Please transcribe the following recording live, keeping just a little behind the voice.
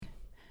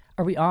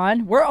Are we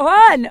on? We're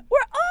on. We're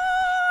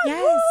on.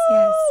 Yes,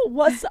 yes.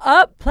 What's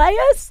up,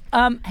 players?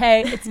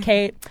 Hey, it's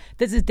Kate.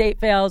 This is Date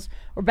Fails.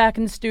 We're back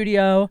in the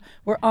studio.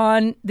 We're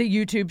on the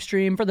YouTube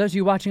stream. For those of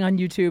you watching on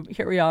YouTube,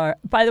 here we are.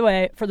 By the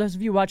way, for those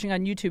of you watching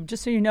on YouTube,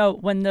 just so you know,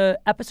 when the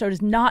episode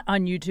is not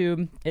on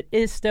YouTube, it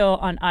is still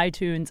on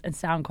iTunes and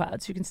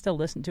SoundCloud, so you can still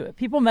listen to it.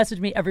 People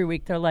message me every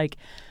week. They're like,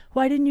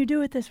 why didn't you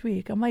do it this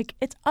week? I'm like,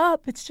 it's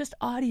up. It's just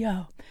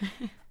audio.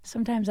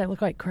 Sometimes I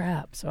look like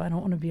crap, so I don't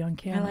want to be on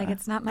camera. You're like,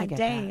 it's not my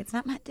day. It's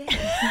not my day.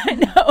 I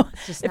know.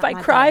 If I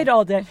cried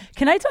all day.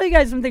 Can I tell you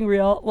guys something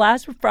real?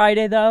 Last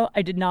Friday, though,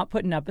 I did not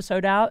put an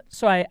episode out,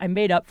 so I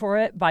made up for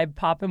it by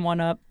popping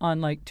one up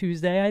on, like,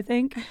 Tuesday, I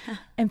think.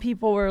 And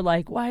people were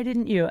like, why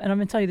didn't you? And I'm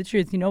going to tell you the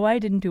truth. You know why I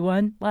didn't do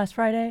one last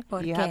Friday?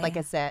 You had, like,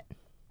 a set.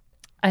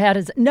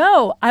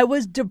 No, I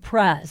was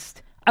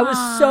depressed. I was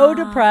so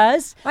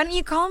depressed. Why don't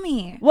you call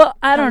me? Well,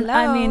 I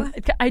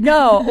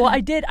know. Well, I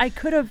did.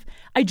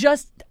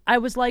 I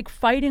was like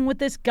fighting with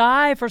this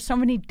guy for so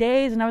many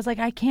days, and I was like,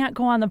 I can't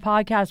go on the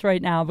podcast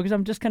right now because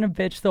I'm just going to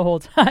bitch the whole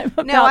time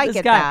about no, I this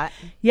get guy. that.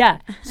 Yeah.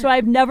 So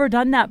I've never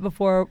done that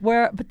before.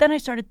 But then I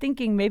started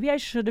thinking maybe I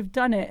should have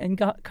done it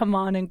and come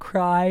on and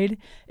cried.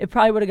 It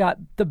probably would have got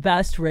the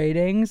best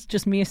ratings,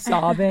 just me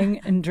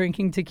sobbing and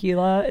drinking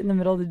tequila in the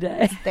middle of the day.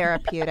 It's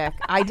therapeutic.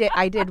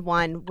 I did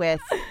one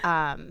with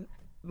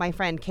my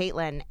friend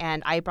Caitlin,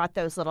 and I brought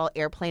those little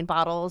airplane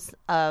bottles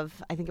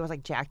of, I think it was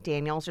like Jack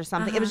Daniels or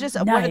something. It was just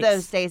one of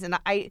those days, and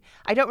I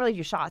don't really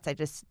do shots. I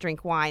just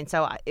drink wine,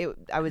 so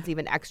I was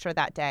even extra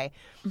that day.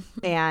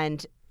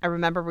 And I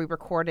remember we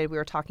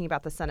were talking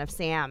about the Son of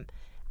Sam,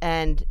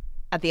 and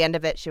at the end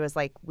of it, she was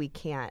like, we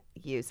can't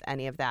use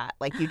any of that.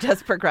 Like, you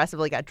just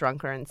progressively got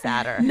drunker and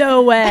sadder.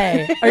 No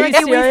way. Are you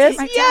serious?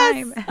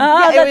 Yes.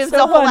 Oh, yeah, it was so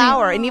the whole funny.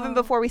 hour. And even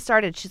before we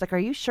started, she's like, are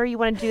you sure you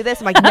want to do this?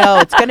 I'm like, no,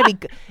 it's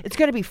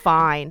going to be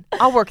fine.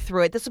 I'll work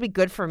through it. This will be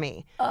good for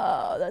me.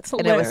 Oh, that's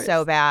hilarious. And it was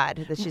so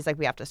bad that she's like,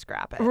 we have to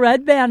scrap it.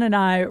 Red Band and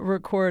I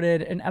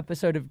recorded an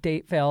episode of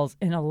Date Fails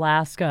in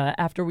Alaska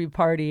after we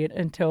partied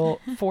until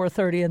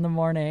 4:30 in the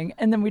morning.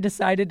 And then we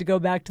decided to go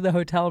back to the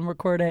hotel and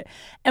record it.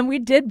 And we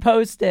did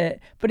post it.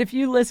 But if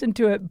you listen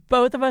to it,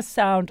 both of us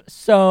sound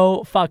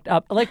so fucked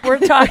up. Like, we're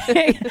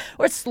talking,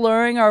 we're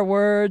slurring our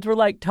words. We're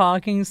like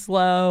talking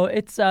slow.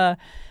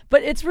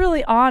 But it's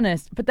really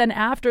honest. But then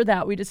after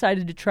that, we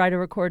decided to try to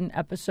record an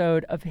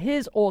episode of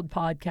his old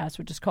podcast,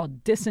 which is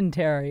called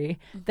Dysentery,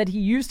 that he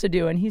used to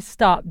do, and he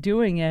stopped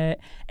doing it.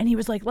 And he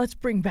was like, let's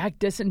bring back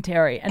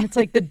Dysentery. And it's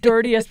like the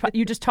dirtiest,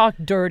 you just talk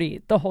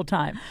dirty the whole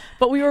time.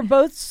 But we were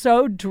both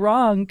so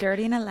drunk.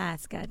 Dirty in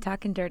Alaska.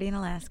 Talking dirty in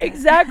Alaska.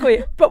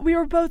 Exactly. But we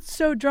were both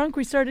so drunk,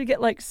 we started to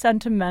get like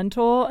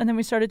sentimental. And then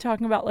we started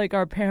talking about like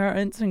our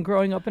parents and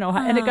growing up in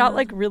Ohio. And it got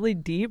like really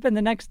deep. And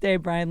the next day,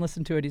 Brian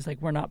listened to it. He's like,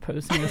 we're not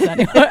posting this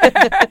anymore.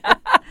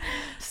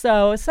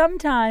 So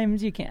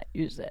sometimes you can't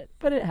use it,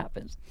 but it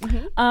happens.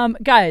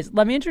 Guys,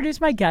 let me introduce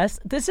my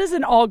guest. This is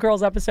an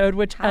all-girls episode,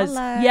 which I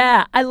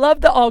love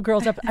the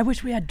all-girls episode. I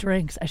wish we had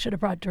drinks. I should have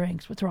brought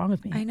drinks. What's wrong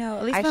with me? I know.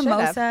 At least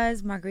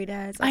mimosas,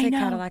 margaritas. I'll take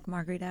Cadillac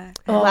margarita.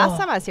 Last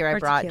time I was here, I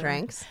brought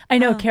drinks. I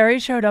know. Carrie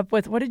showed up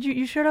with, what did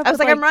you showed up with? I was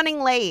like, I'm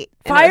running late.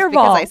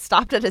 Fireball. Because I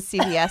stopped at a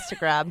CVS to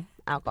grab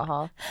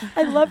alcohol.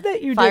 I love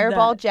that you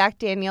Fireball, did that. Jack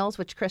Daniels,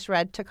 which Chris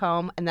Red took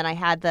home, and then I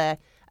had a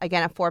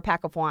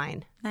 4-pack of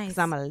wine. Nice. Because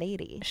I'm a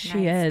lady.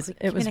 She is.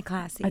 It was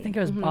classy. I think it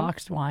was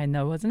boxed wine,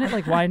 though, wasn't it?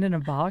 Like wine in a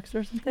box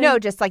or something? No,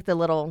 just like the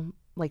little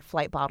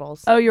flight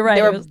bottles. Oh, you're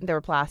right. They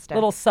were plastic.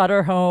 Little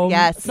Sutter Home.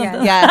 Yes,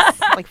 yes.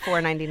 Like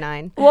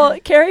 $4.99. Well,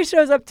 Carrie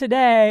shows up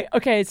today.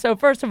 Okay, so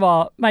first of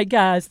all, my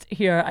guest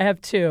here, I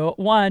have two.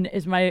 One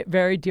is my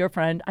very dear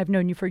friend. I've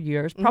known you for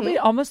years, probably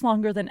almost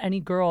longer than any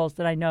girls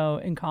that I know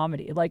in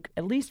comedy, like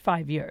at least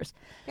 5 years.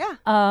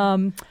 Yeah.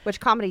 Which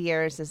comedy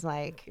years is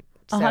like...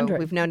 So 100.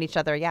 We've known each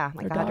other, like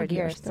 100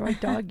 years. They're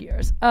like dog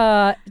years.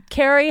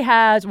 Carrie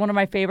has one of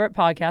my favorite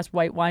podcasts,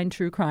 White Wine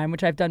True Crime,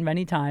 which I've done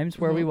many times,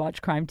 where we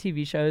watch crime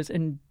TV shows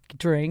and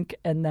drink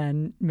and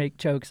then make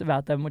jokes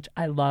about them, which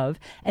I love.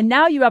 And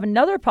now you have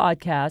another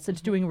podcast that's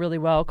doing really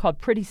well called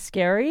Pretty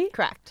Scary.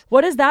 Correct.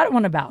 What is that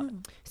one about?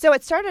 So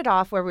it started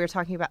off where we were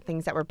talking about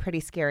things that were pretty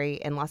scary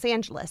in Los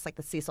Angeles, like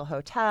the Cecil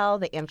Hotel,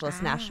 the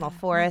Angeles National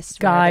Forest.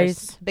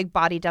 Guys. Big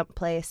body dump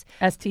place.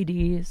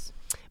 STDs.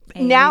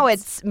 AIDS. Now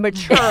it's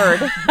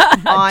matured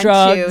onto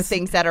Drugs.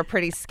 things that are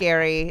pretty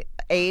scary.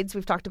 AIDS,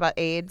 we've talked about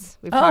AIDS.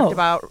 We've talked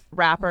about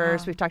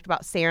rappers. Wow. We've talked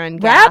about sarin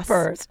gas.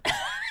 Rappers.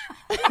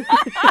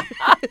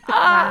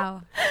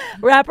 Wow.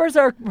 Rappers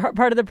are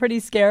part of the Pretty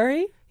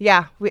Scary?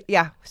 Yeah.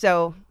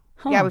 So,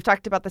 we've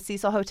talked about the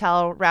Cecil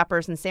Hotel,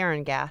 rappers, and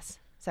sarin gas.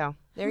 So,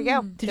 there you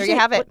go. There you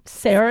have it.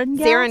 Sarin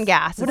gas? Sarin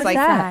gas. What it's is like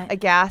that? a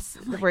gas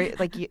where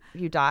like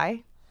you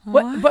die.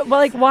 What? But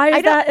like, why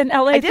is that an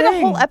LA I did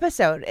thing? a whole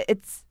episode.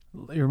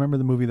 You remember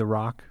the movie The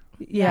Rock?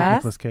 Yeah.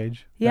 Nicolas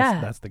Cage?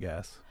 Yeah. That's the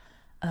gas.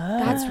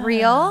 That's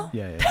real?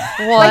 Yeah.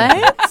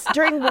 What?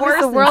 During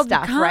wars and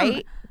stuff,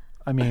 right?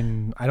 I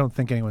mean, I don't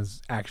think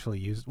anyone's actually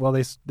used... Well,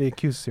 they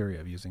accuse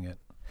Syria of using it.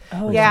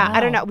 Oh, yeah, wow. I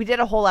don't know. We did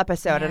a whole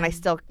episode, and I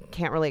still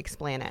can't really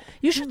explain it.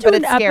 You should do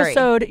an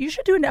episode. You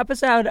should do an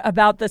episode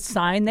about the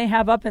sign they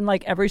have up in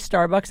like every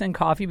Starbucks and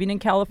Coffee Bean in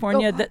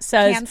California that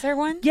says cancer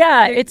one.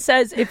 Yeah, it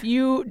says if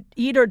you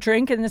eat or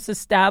drink in this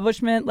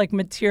establishment, like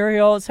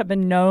materials have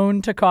been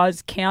known to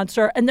cause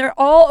cancer, and they're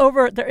all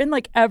over. They're in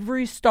like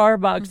every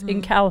Starbucks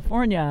in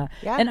California,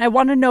 and I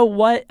want to know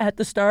what at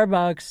the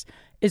Starbucks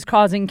is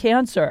causing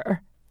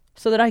cancer,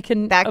 so that I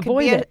can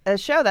avoid it. A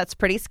show that's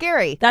pretty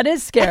scary. That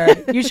is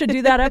scary. You should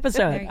do that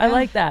episode. I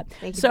like that.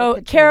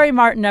 So Kari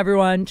Martin,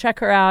 everyone, check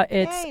her out.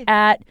 It's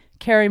at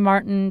Kari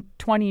Martin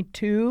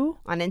 22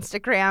 on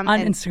Instagram.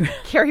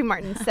 Kari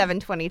Martin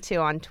 722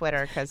 on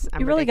Twitter. Because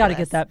you really got to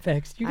get that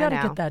fixed. You got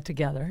to get that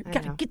together. You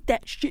got to get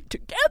that shit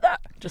together.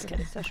 Just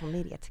kidding. Social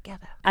media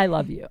together. I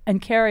love you.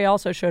 And Kari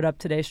also showed up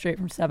today straight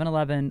from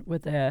 7-Eleven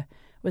with a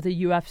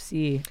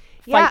UFC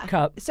fight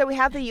cup. So we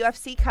have the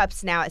UFC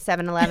cups now at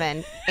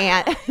 7-Eleven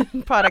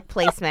and product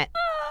placement.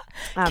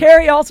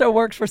 Kari also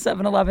works for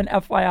 7-Eleven,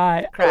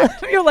 FYI.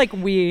 Correct. You're like,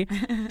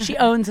 she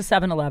owns a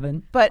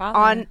 7-Eleven. But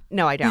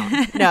no, I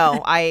don't.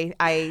 No,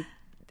 I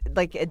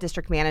like a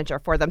district manager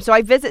for them. So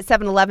I visit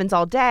 7-Elevens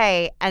all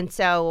day. And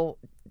so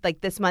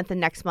like this month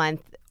and next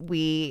month,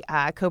 we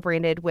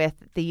co-branded with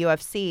the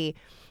UFC,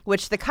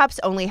 which the cups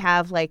only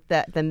have like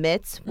the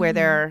mitts where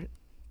they're,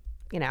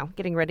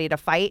 getting ready to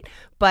fight.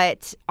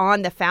 But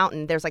on the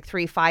fountain, there's like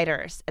 3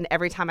 fighters. And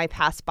every time I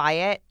pass by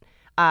it,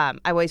 I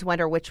always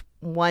wonder which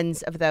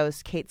ones of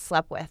those Kate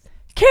slept with.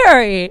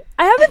 Kari,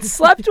 I haven't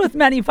slept with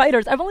many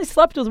fighters. I've only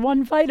slept with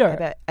one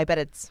fighter. I bet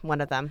it's one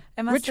of them.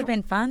 It must have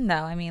been fun, though.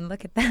 I mean,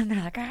 look at them.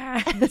 They're like,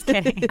 I'm just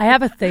kidding. I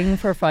have a thing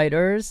for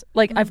fighters.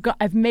 Like,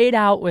 I've made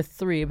out with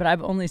 3, but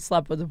I've only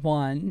slept with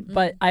 1.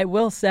 But I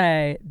will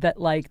say that,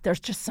 like,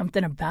 there's just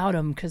something about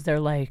them because they're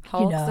like,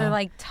 Hulks, they're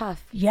like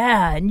tough.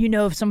 Yeah, and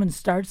if someone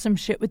starts some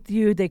shit with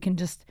you, they can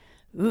just...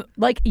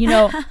 Like,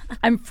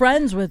 I'm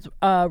friends with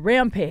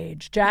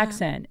Rampage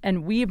Jackson,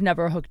 and we've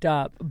never hooked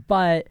up,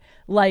 but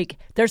like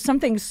there's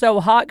something so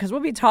hot because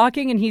we'll be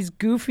talking and he's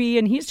goofy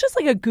and he's just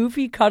like a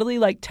goofy, cuddly,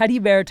 like teddy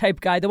bear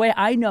type guy the way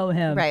I know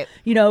him. Right.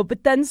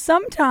 But then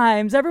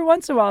sometimes, every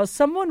once in a while,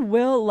 someone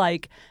will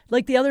like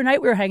the other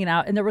night we were hanging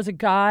out and there was a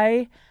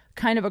guy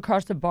kind of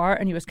across the bar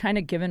and he was kind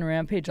of giving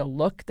Rampage a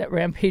look that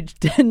Rampage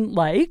didn't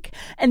like.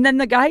 And then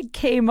the guy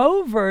came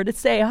over to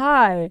say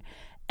hi.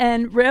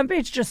 And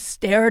Rampage just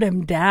stared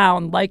him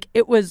down like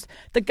it was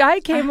the guy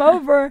came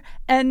over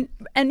and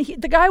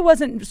the guy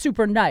wasn't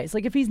super nice.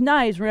 Like if he's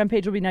nice,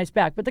 Rampage will be nice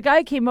back. But the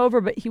guy came over,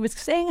 but he was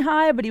saying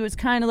hi, but he was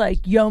kind of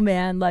like, yo,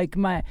 man, like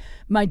my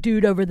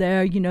dude over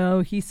there,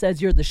 he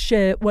says you're the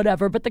shit,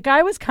 whatever. But the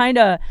guy was kind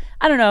of,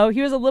 I don't know,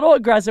 he was a little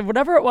aggressive.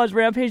 Whatever it was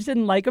Rampage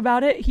didn't like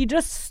about it, he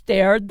just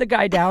stared the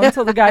guy down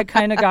until the guy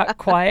kind of got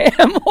quiet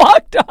and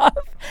walked off.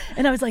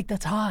 And I was like,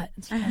 that's hot.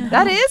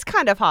 That is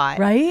kind of hot.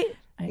 Right?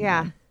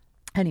 Yeah.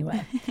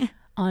 Anyway,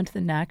 on to the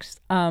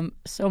next.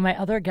 So my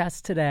other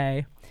guest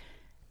today,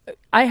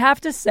 I have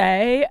to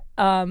say,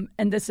 and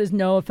this is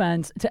no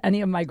offense to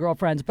any of my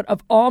girlfriends, but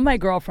of all my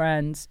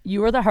girlfriends,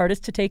 you are the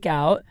hardest to take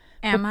out.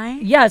 Am I?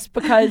 Yes,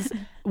 because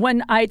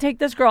when I take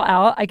this girl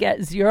out, I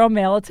get 0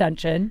 male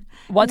attention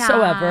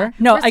whatsoever.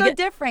 No, we're so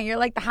different. You're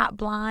like the hot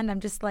blonde. I'm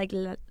just like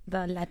the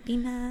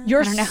Latina.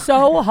 You're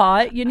so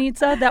hot,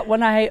 Yenitza, that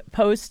when I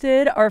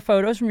posted our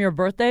photos from your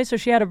birthday, so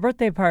she had a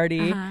birthday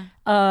party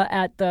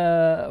at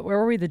where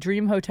were we? The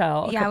Dream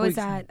Hotel. Yeah, I was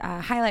at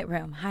Highlight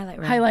Room.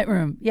 Highlight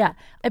Room, yeah.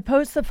 I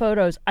post the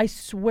photos. I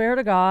swear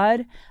to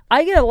God,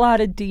 I get a lot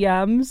of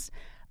DMs.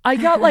 I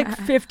got like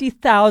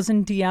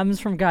 50,000 DMs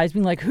from guys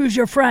being like, who's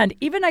your friend?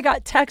 Even I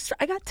got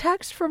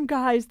texts from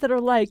guys that are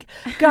like,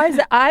 guys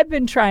that I've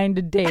been trying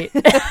to date.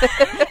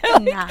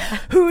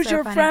 Who's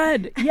your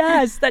friend?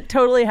 Yes, that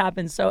totally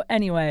happens. So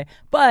anyway,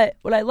 but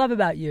what I love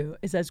about you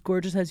is as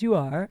gorgeous as you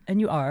are,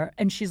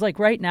 and she's like,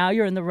 right now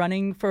you're in the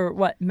running for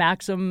what,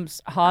 Maxim's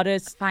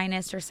hottest.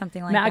 Finest or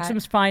something like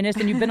Maxim's finest,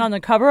 and you've been on the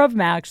cover of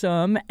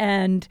Maxim,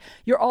 and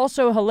you're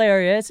also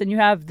hilarious, and you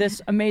have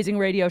this amazing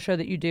radio show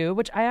that you do,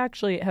 which I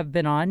actually have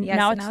been on. Yes,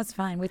 now it's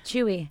fun with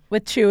Chewy.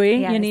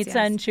 Yenitza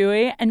and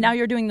Chewy. And now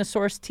you're doing the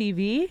Source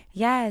TV?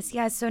 Yes.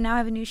 So now I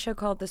have a new show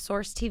called The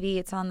Source TV.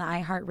 It's on the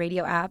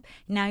iHeartRadio app.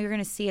 Now you're going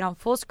to see it on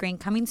full screen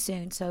coming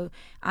soon. So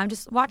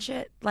just watch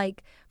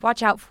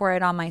out for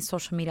it on my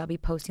social media. I'll be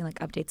posting like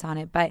updates on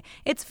it. But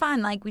it's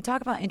fun. Like we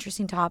talk about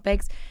interesting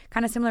topics,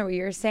 kind of similar to what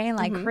you were saying,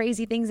 like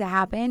crazy things that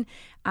happen.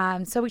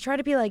 So we try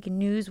to be like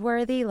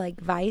newsworthy,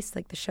 like Vice,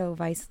 like the show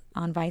Vice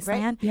on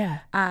Viceland. Right.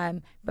 Yeah.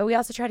 But we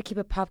also try to keep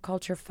it pop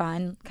culture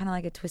fun, kind of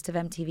like a twist of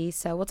MTV.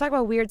 So we'll talk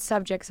about weird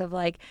subjects of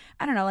like,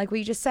 I don't know, like what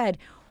you just said.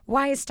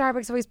 Why is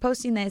Starbucks always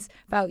posting this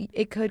about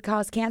it could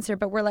cause cancer?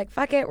 But we're like,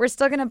 fuck it. We're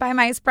still going to buy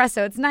my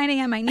espresso. It's 9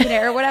 a.m. I need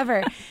it or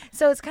whatever.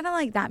 So it's kind of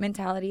like that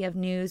mentality of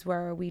news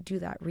where we do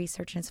that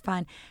research and it's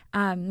fun.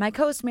 My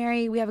co-host,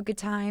 Mary, we have a good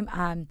time.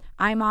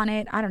 I'm on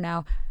it. I don't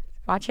know.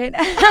 Watch it.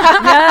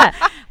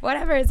 Yeah.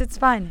 Whatever, it's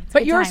fun. It's a But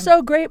good you're time.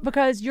 so great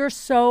because you're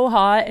so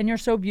hot and you're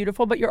so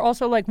beautiful, but you're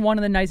also like one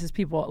of the nicest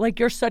people. Like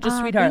you're such a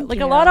sweetheart. thank Like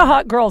you. a lot of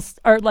hot girls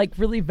are like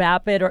really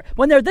vapid or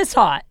when they're this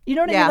hot. You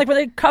know what I mean? Like when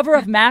they cover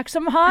of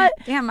Maxim hot.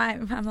 Damn,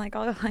 I'm like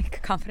all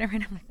like confident right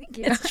now. I'm like, thank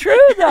you. It's true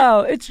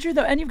though. It's true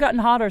though. And you've gotten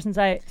hotter since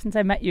I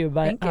met you.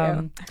 But Thank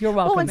you. You're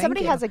welcome. Well, when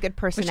somebody has a good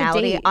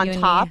personality date, on you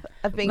and top me.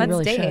 of being Let's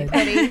really date. should.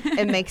 pretty,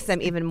 it makes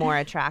them even more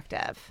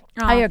attractive.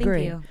 Aw, I thank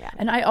agree. you.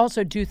 And I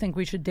also do think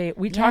we should date.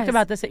 We talked Yes,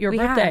 about this at your we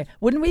birthday. have.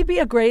 Wouldn't we be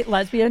a great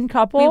lesbian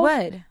couple? We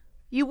would.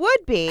 You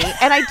would be,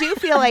 and I do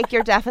feel like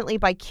you're definitely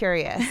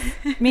bi-curious.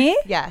 Me?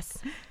 Yes.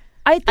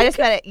 I think I just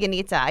met at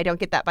Yenitza. I don't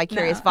get that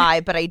bi-curious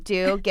vibe, but I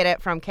do get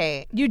it from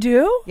Kate. you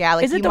do? Yeah,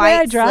 like Is it you the way I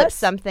might slip dress?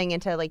 something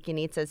into like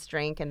Yenitza's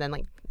drink, and then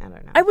like I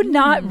don't know. I would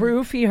not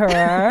roofie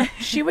her.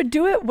 She would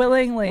do it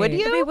willingly. Would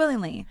you? Could be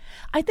willingly.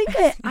 I think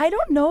that I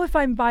don't know if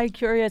I'm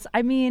bi-curious.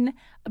 I mean,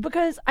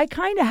 because I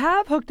kind of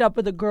have hooked up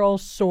with a girl,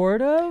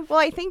 sort of. Well,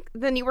 I think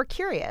then you were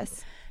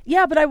curious.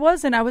 Yeah, but I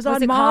wasn't. I was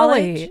on it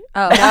Molly. college?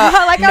 Oh,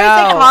 No, like I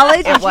no, was in college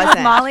it and she was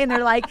wasn't. Molly, and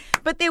they're like,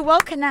 but they will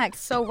connect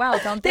so well,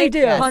 don't they? They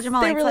do. College and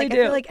Molly. They It's really like,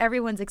 do. I feel like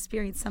everyone's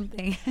experienced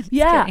something. Just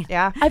Yeah. kidding.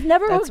 Yeah, I've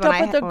never that's hooked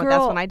when up with a girl.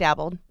 That's when I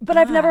dabbled. But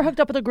I've never hooked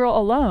up with a girl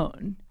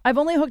alone. I've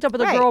only hooked up with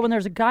a Right. girl when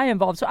there's a guy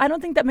involved. So I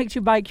don't think that makes you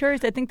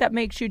bi-curious. I think that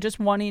makes you just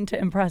wanting to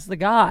impress the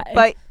guy.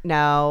 But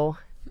no,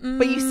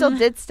 but you still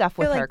did stuff I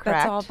with feel her, like correct?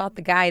 that's all about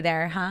the guy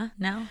there, huh?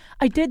 No?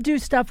 I did do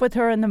stuff with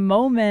her in the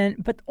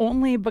moment, but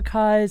only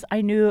because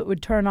I knew it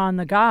would turn on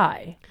the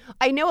guy.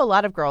 I know a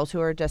lot of girls who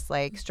are just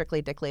like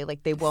strictly dickly,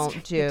 like they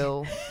won't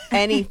do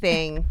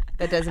anything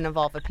that doesn't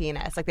involve a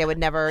penis. Like they would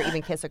never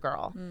even kiss a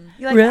girl.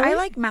 You like, Really? I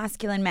like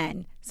masculine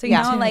men. So, you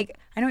Yeah. know, Me too. like,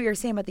 I know what you're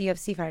saying about the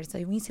UFC fighters. So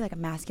when you see like a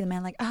masculine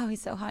man, like, oh,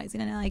 he's so hot. He's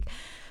going to like,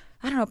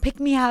 I don't know, pick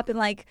me up and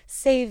like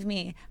save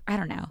me. I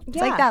don't know. It's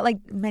Yeah. like that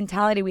like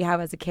mentality we have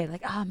as a kid.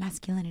 Like, oh,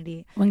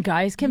 masculinity. When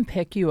guys can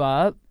pick you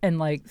up and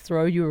like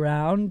throw you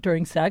around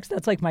during sex,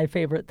 that's like my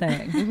favorite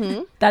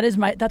thing.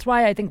 That's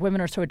why I think women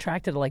are so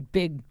attracted to like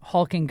big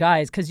hulking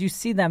guys, because you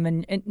see them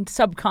and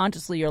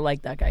subconsciously you're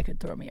like, that guy could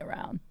throw me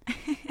around.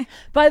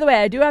 By the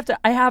way,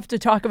 I have to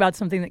talk about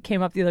something that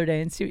came up the other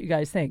day and see what you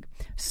guys think.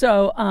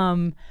 So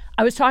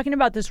I was talking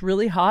about this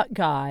really hot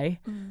guy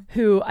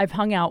who I've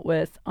hung out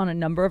with on a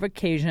number of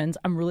occasions.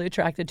 I'm really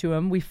attracted to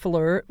him. We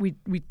flirt, we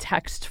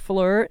text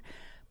flirt,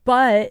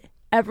 but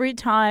every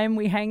time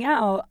we hang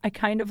out, I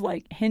kind of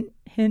like hint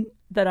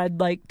that I'd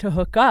like to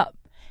hook up,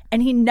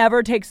 and he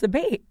never takes the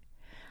bait.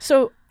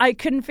 So I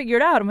couldn't figure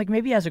it out. I'm like,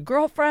 maybe he has a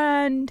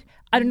girlfriend.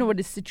 I don't know what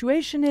his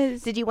situation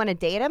is. Did you want to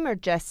date him or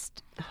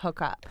just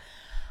hook up?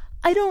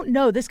 I don't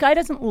know. This guy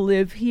doesn't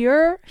live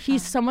here.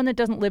 He's someone that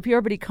doesn't live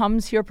here, but he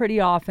comes here pretty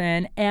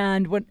often.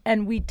 And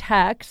we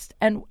text,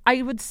 and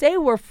I would say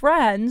we're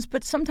friends,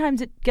 but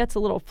sometimes it gets a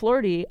little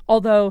flirty.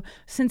 Although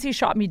since he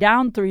shot me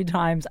down 3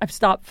 times, I've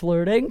stopped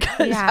flirting.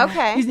 'Cause Yeah.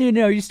 Okay.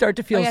 you start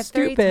to feel Oh, yeah,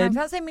 30 stupid. times.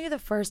 I would say maybe the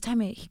first time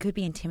he could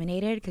be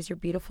intimidated because you're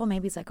beautiful.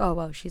 Maybe he's like, oh,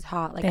 well, she's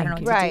hot. Like, I don't know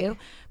Thank what you. to Right.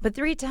 do. But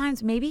 3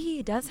 times, maybe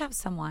he does have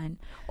someone.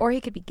 Or he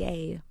could be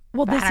gay.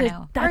 Well, But I don't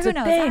know. that's Or a who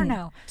knows? thing. I don't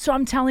know. So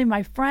I'm telling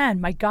my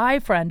guy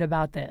friend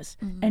about this,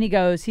 and he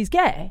goes, he's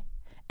gay.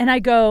 And I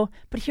go,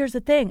 but here's the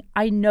thing.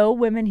 I know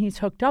women he's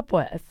hooked up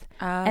with.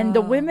 And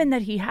the women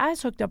that he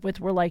has hooked up with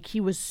were like, he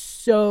was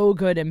so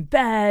good in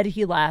bed.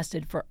 He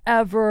lasted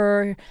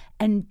forever.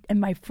 And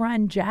my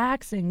friend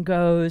Jackson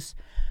goes,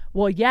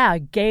 well, yeah,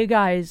 gay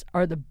guys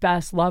are the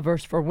best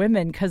lovers for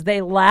women because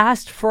they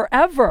last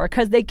forever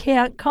because they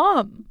can't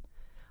come.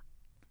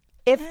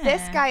 If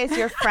this guy is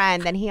your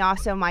friend, then he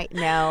also might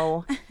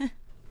know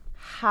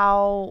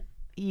how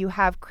you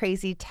have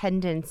crazy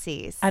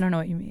tendencies. I don't know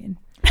what you mean.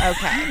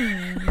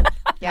 Okay.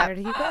 Yeah. Where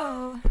do you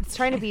go? It's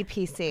trying to be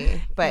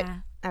PC, but Yeah.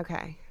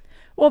 okay.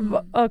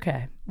 Well,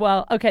 okay.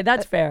 Well, okay,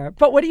 that's fair.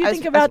 But what do you think I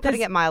was about putting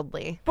this? it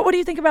mildly. But what do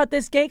you think about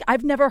this gay?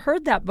 I've never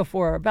heard that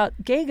before about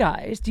gay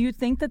guys. Do you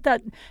think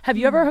that have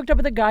you ever hooked up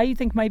with a guy you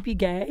think might be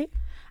gay?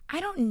 I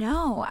don't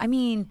know. I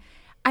mean,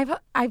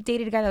 I've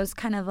dated a guy that was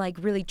kind of like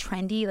really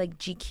trendy, like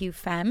GQ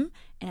femme,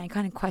 and I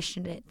kind of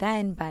questioned it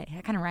then, but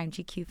I kind of rhymed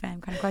GQ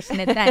femme, kind of questioned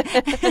it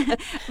then.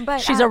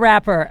 But She's a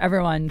rapper,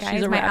 everyone. guys,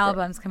 She's a my rapper.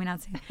 album's coming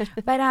out soon.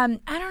 But I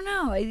don't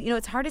know. You know,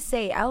 it's hard to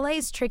say. LA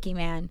is tricky,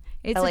 man.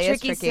 It's LA a is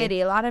tricky tricky.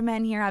 city. A lot of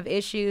men here have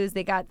issues.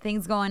 They got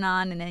things going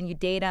on, and then you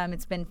date them.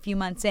 It's been a few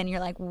months in. You're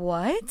like,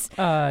 what?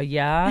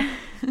 Yeah.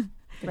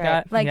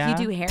 Right. Like yeah.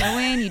 you do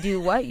heroin, you do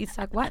what? You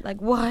suck what?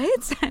 Like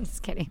what? I'm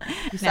just kidding.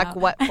 You suck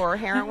what for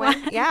heroin?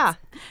 Yeah.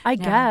 I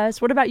guess.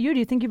 What about you? Do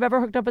you think you've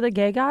ever hooked up with a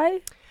gay guy?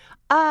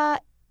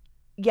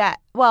 Yeah.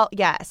 Well,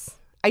 yes,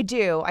 I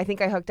do. I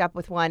think I hooked up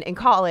with one in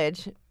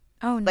college.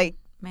 Oh, no, Like,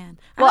 man.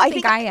 Well, I don't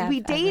think I have we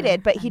ever.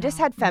 dated, but I he just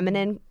know. had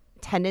feminine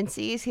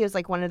tendencies. He was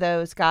like one of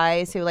those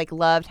guys who like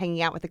loved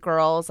hanging out with the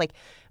girls. Like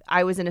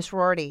I was in a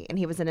sorority and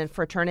he was in a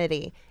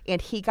fraternity, and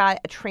he got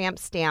a tramp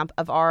stamp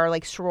of our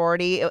like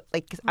sorority.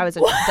 Like 'cause I was a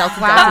Delta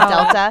Delta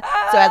Delta,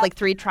 so I had like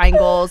 3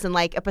 triangles and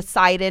like a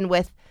Poseidon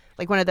with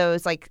like one of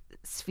those like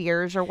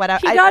spheres or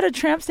whatever. He got a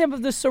tramp stamp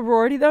of the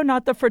sorority, though,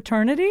 not the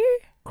fraternity?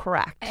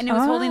 Correct. And it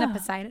was holding a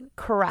Poseidon?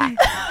 Correct.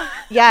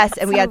 Yes,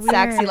 and we had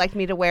sex. He weird. liked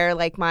me to wear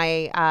like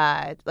my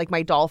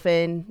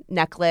dolphin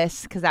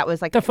necklace because that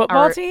was like The football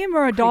our team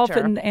or a creature.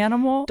 dolphin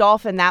animal?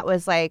 Dolphin, that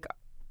was like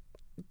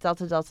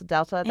Delta.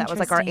 That was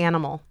like our Interesting.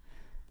 animal.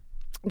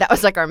 That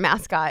was like our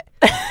mascot.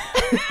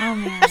 Oh,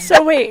 man.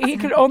 So wait, he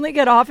could only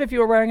get off if you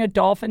were wearing a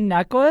dolphin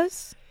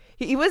necklace?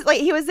 He was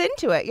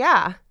into it.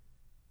 Yeah.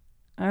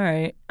 All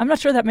right. I'm not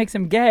sure that makes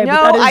him gay, No,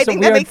 but that is I a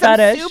think weird that makes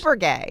fetish. him super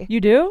gay. You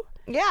do?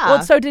 Yeah.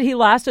 Well, so did he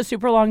last a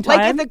super long time?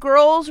 Like if the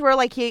girls were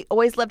like, he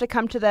always loved to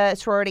come to the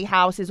sorority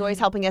house. He's always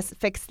helping us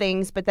fix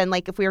things. But then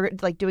like if we were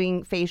like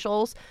doing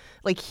facials,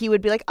 like he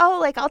would be like, oh,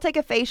 like I'll take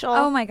a facial.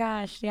 Oh, my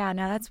gosh. Yeah,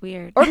 no, that's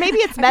weird. Or maybe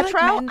it's I feel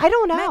Metro. like men- I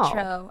don't know.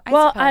 Metro.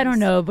 Well, I don't suppose.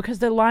 know because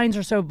the lines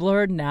are so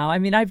blurred now. I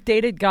mean, I've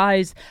dated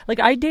guys, like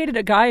I dated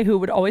a guy who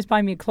would always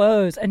buy me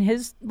clothes and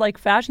his like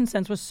fashion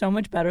sense was so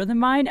much better than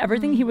mine.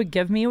 Everything he would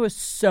give me was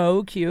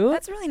so cute.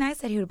 That's really nice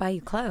that he would buy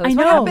you clothes. I What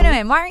know. happened to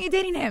him? Why aren't you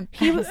dating him?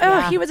 He was,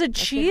 Yeah, he was a good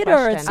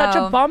cheater. It's question. such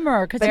Oh, a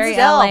bummer because very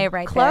Still, LA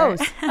right close.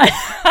 there.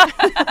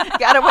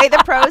 Gotta weigh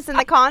the pros and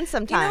the cons You know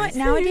sometimes.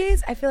 what?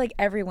 Nowadays, I feel like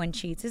everyone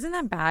cheats. Isn't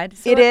that bad?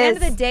 So It at the end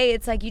is. of the day,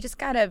 it's like you just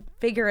gotta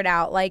figure it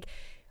out. Like,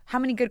 how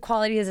many good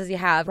qualities does he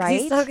have? 'Cause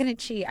he's Right? still gonna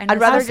cheat. I know I'd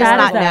it's rather so just sad,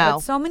 not but know.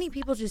 so many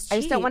people just cheat. I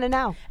just don't want to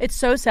know. it's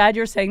so sad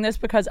you're saying this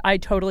because I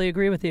totally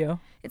agree with you.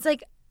 It's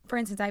like, for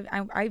instance,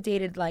 I've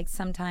dated like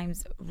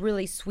sometimes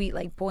really sweet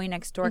like boy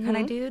next door kind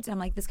of dudes. I'm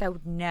like, this guy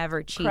would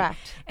never cheat. Correct.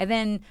 And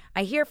then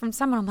I hear from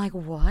someone, I'm like,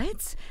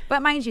 what?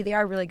 But mind you, they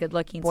are really good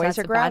looking. Boys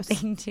so are that's a bad gross.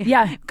 thing too.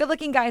 Yeah. Good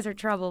looking guys are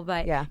trouble,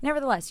 but Yeah.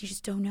 nevertheless, you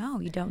just don't know.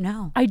 You don't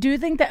know. I do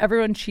think that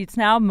everyone cheats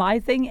now. My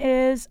thing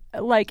is,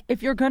 like,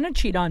 if you're going to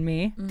cheat on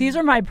me, these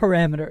are my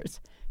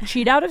parameters.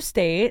 Cheat out of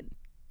state,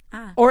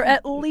 or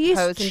at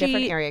least Pose in different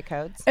cheat, area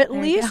codes. at you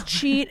least go.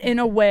 cheat in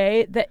a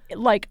way that,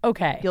 like,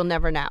 okay, You'll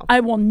never know. I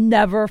will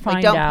never find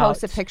Like, don't out.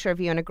 post a picture of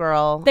you and a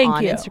girl Thank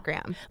on you.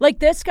 Instagram. Like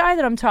this guy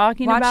that I'm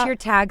talking Watch about. your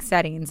tag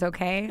settings,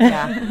 okay?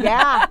 Yeah.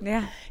 Yeah.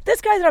 Yeah. This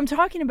guy that I'm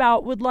talking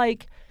about would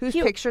like. Whose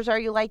he- pictures are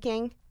you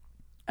liking?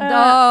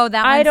 Oh,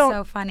 that I one's don't.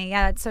 so funny.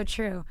 Yeah, that's so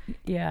true.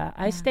 Yeah,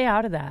 I stay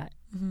out of that.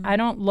 I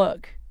don't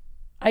look.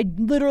 I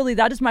literally,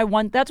 that is my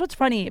one. That's what's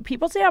funny.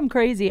 People say I'm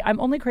crazy. I'm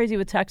only crazy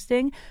with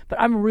texting,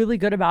 but I'm really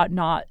good about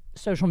not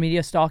social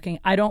media stalking.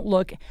 I don't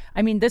look.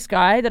 I mean, this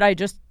guy that I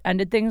just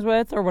ended things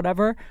with or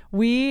whatever,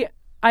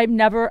 I've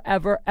never,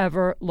 ever,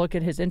 ever look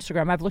at his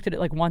Instagram. I've looked at it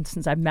like once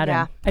since I've met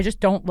Yeah. him. I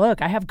just don't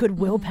look. I have good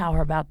willpower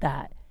about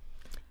that.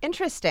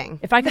 Interesting.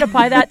 If I could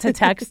apply that to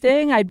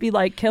texting, I'd be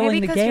like killing Maybe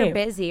the because game. you're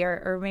busy,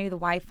 or maybe the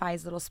Wi-Fi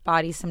is a little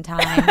spotty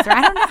sometimes. Or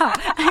I don't know.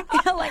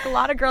 I feel like a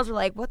lot of girls are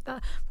like, what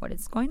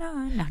is going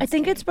on? No, I'm I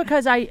think just it's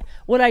because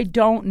what I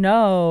don't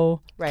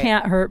know Right.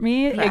 can't hurt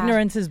me. Yeah.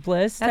 Ignorance is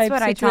bliss. That's type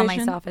what I tell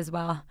situation. myself as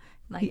well.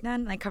 Like,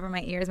 none. I cover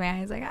my ears, my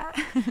eyes. Like,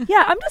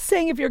 Yeah, I'm just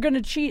saying if you're going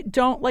to cheat,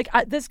 don't like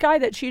this guy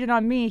that cheated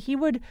on me. He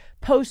would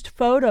post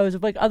photos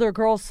of like other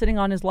girls sitting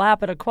on his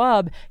lap at a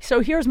club.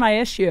 So here's my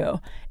issue.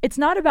 It's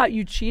not about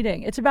you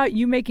cheating. It's about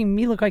you making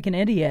me look like an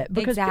idiot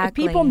because if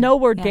Exactly. people know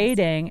we're Yes.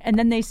 dating and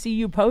then they see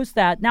you post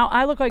that, now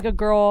I look like a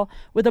girl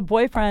with a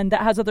boyfriend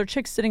that has other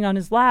chicks sitting on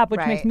his lap, which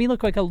Right. makes me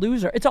look like a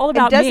loser. It's all It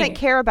about doesn't me.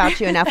 care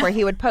about you enough where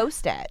he would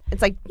post it.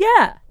 It's like,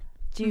 Yeah.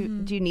 do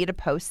you need to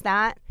post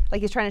that? Like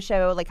he's trying to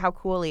show like how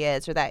cool he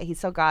is or that he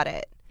still got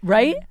it.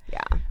 Right? Yeah.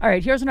 All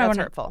right, here's what I That's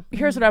want hurtful.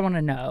 Here's what I want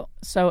to know.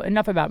 So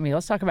enough about me.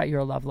 Let's talk about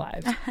your love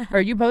lives. Are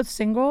you both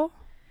single?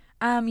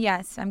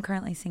 yes, I'm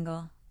currently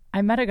single.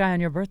 I met a guy on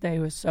your birthday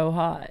who was so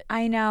hot.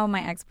 I know,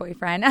 my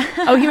ex-boyfriend.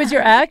 Oh, he was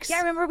your ex? Yeah, I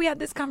remember we had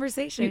this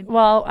conversation.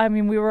 Well, I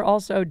mean, we were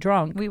also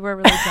drunk. We were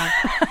really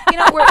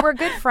drunk. We're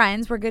good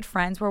friends. We're good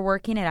friends. We're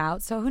working it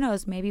out. So who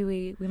knows? Maybe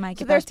we might So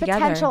get there's back together.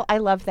 potential. I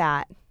love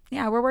that.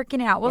 Yeah, we're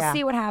working it out. We'll Yeah.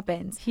 see what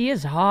happens. He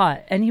is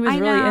hot, and he was I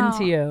really know.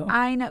 into you.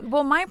 I know.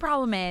 Well, my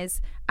problem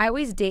is I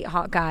always date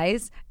hot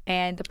guys,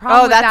 and the problem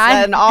Oh, with that's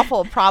that an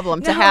awful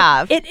problem to No.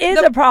 have. It is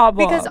a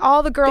problem. because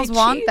all the girls They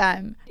want cheat.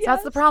 them. So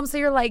that's the Yes. problem. So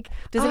you're like,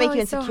 Does it oh, make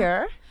you he's so hot.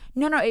 insecure?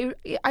 No,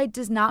 it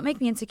does not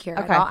make me insecure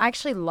Okay. at all. I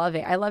actually love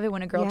it. I love it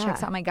when a girl Yeah.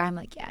 checks out my guy. I'm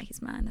like, yeah,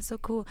 he's mine. That's so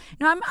cool.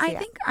 No, I See,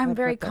 think I I'm would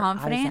very put their eyes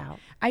confident. out.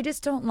 I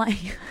just don't like.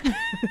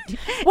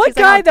 what He's like,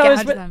 guy I'll though is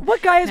gouge with, them.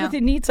 what guy is No. with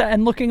Yenitza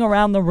and looking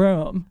around the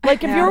room?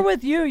 Like if Yeah. you're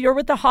with you're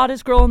with the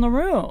hottest girl in the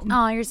room.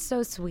 Oh, you're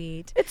so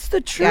sweet. It's the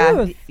Yeah,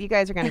 truth. you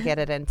guys are gonna get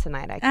it in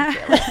tonight. I can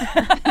feel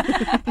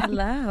it.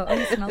 Hello. Oh,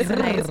 he smells so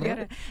nice.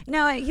 Good.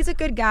 No, he's a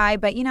good guy,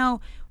 but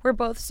we're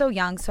both so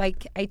young, so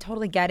I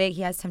totally get it.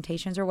 He has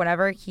temptations or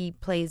whatever. He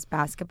plays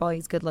basketball.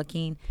 He's good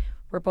looking.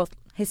 We're both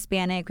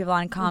Hispanic. We have a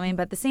lot in common,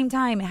 but at the same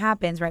time, it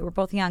happens, right? We're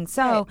both young.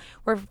 So Right.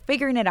 we're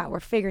figuring it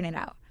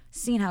out.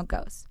 Seeing how it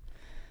goes.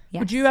 Yes.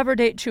 Would you ever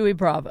date Chewy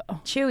Bravo?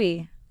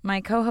 Chewy, my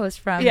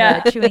co-host from Yeah.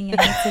 the Chewy and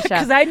Yenitza show.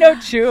 Because I know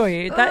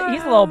Chewy.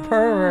 He's a little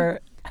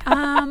pervert.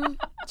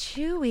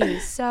 Chewy.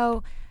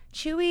 So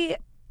Chewy,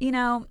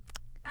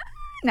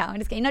 No, I'm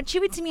just kidding. No,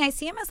 Chewy to me, I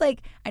see him as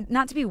like,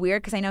 not to be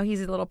weird because I know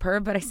he's a little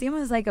perv, but I see him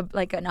as like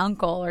an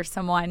uncle or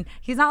someone.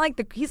 He's not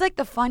like he's like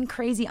the fun,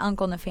 crazy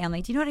uncle in the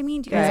family. Do you know what I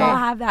mean? Do you guys all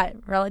have that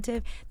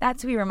relative?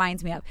 That's who he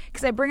reminds me of.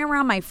 Because I bring him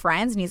around my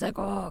friends and he's like,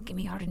 oh, give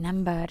me her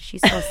number.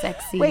 She's so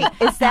sexy. Wait,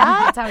 is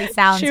that? That's how he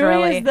sounds Chewy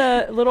really. is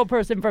the little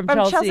person from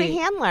Chelsea. Chelsea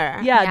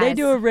Handler. Yeah, Yes. they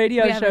do a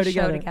radio We have show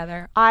a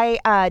together.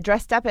 I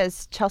dressed up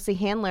as Chelsea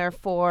Handler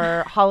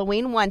for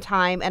Halloween one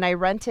time, and I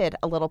rented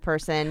a little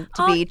person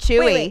to be Chewy.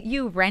 Wait,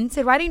 you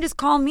rented? Why didn't you just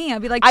call me?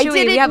 I'd be like, I Chewy,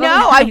 we didn't have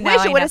know. I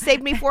wish it would have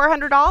saved me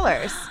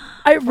 $400.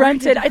 I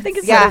rented. I think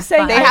instead Yeah, of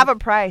saying they have a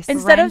price.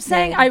 instead of Rented.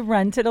 saying I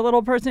rented a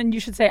little person, you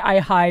should say I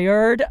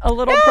hired a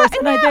little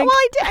person. I Well, think.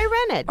 I did.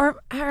 I rented. Or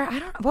I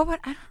don't.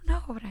 I don't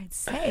know what I'd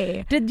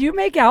say. Did you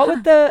make out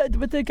with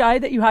the guy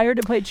that you hired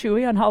to play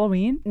Chewy on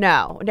Halloween?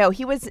 No.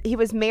 He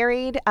was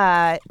married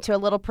to a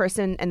little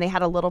person, and they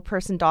had a little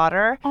person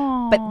daughter.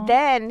 Aw. But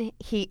then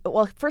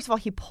first of all,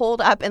 he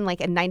pulled up in like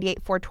a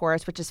 '98 Ford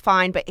Taurus, which is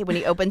fine. But when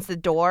he opens the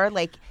door,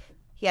 like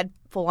he had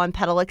full-on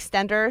pedal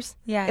extenders.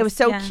 Yes, it was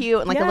so yeah. cute,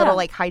 and like Yeah. a little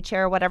like high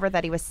chair or whatever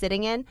that he was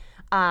sitting in.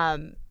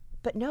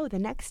 But no, the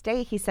next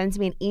day he sends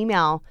me an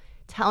email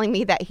telling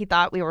me that he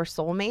thought we were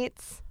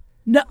soulmates.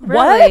 No, Really?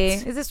 what?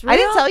 Is this real? I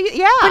didn't tell you.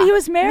 Yeah, But he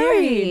was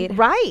married.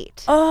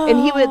 right. Oh. And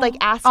he would like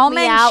ask All me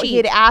men out. cheat.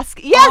 He'd ask,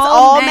 yes,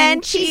 all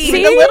men cheat. cheat.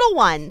 Even the little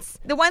ones.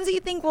 The ones that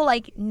you think will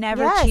like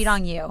never Yes. cheat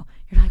on you.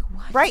 You're like,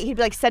 what? Right. He'd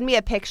be like, send me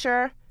a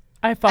picture.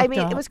 I fucked I mean,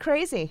 up. it was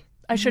crazy.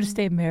 I should have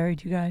stayed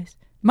married, you guys.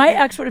 My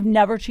ex would have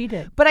never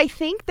cheated. But I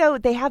think though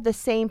they have the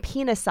same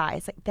penis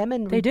size, like them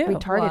and They do.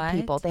 retarded What?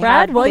 people. They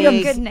Brad have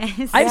Williams- big-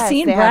 Goodness. I've Yes,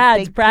 seen they have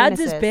Brad's. big Brad's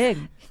is penises. big.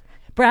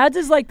 Brad's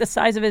is like the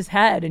size of his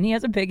head, and he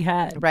has a big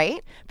head.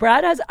 right?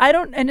 Brad has,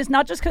 and it's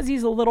not just because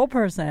he's a little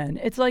person.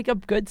 It's like a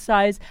good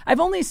size. I've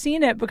only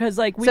seen it because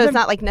like we've So it's been,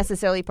 not like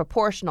necessarily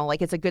proportional.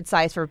 Like it's a good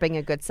size for being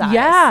a good size.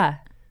 yeah.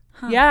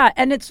 Yeah,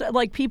 and it's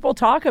like people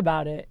talk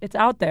about it. It's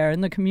out there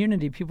in the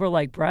community. People are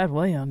like, Brad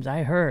Williams,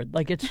 I heard.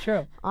 Like, it's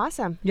true.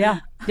 Awesome.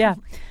 Yeah, yeah.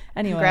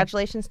 Anyway.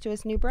 Congratulations to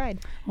his new bride.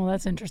 Well,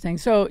 that's interesting.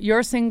 So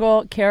you're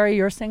single. Carrie,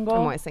 you're single?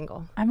 I'm always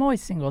single. I'm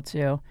always single,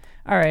 too.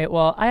 All right,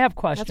 well, I have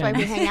questions. That's why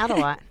we hang out a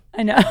lot.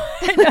 I know.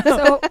 I know.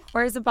 So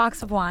where's the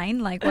box of wine?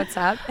 Like, what's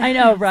up? I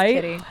know, Just right?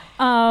 kidding.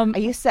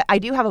 I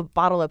do have a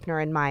bottle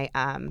opener in my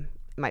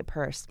my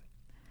purse.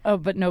 Oh,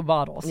 but no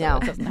bottle, so No.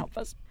 it doesn't help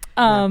us.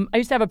 I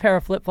used to have a pair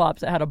of flip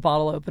flops that had a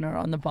bottle opener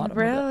on the bottom. on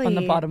the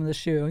Really? bottom of the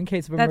shoe in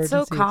case of That's so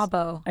emergencies.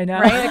 Cabo. I know.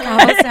 Right? The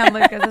Cabo San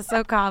Lucas is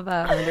so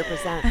Cabo.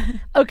 100%.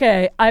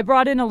 Okay, I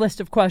brought in a list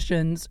of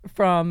questions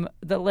from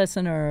the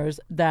listeners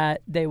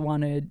that they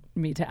wanted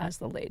me to ask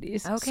the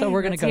ladies. Okay, so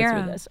we're going to let's go hear through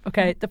 'em. this.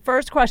 Okay, the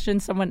first question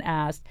someone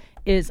asked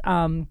is,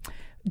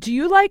 do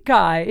you like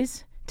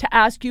guys to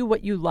ask you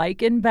what you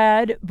like in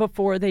bed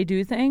before they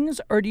do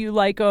things, or do you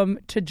like them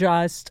to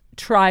just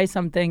try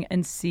something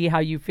and see how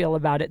you feel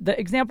about it? The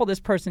example this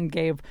person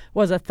gave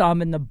was a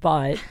thumb in the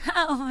butt.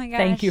 Oh my gosh.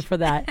 Thank you for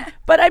that.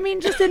 But I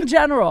mean, just in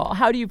general,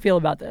 how do you feel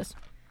about this?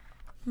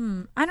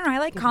 I don't know. I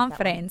like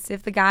confidence.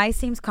 If the guy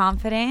seems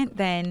confident,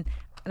 then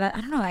I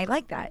don't know. I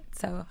like that.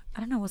 So I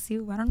don't know. We'll see.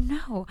 I don't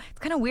know. It's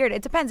kind of weird.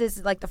 It depends. Is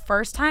it like the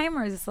first time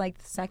or is this like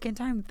the second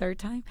time, the third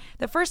time?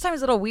 The first time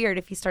is a little weird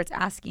if he starts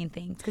asking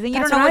things because then you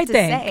That's don't know what what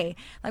I to think. say.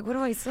 Like, what do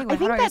I say? I How think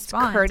do that's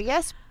respond?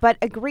 courteous, but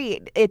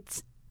agreed.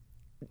 It's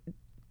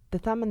the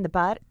thumb in the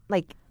butt.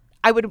 Like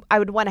I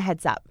would want a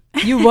heads up.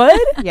 You would?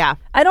 Yeah.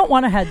 I don't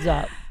want a heads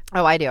up.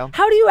 Oh, I do.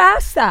 How do you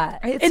ask that?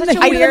 It's in such the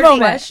a heat of the weird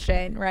moment?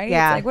 question, right?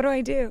 Yeah. It's like, what do I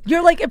do?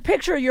 You're like a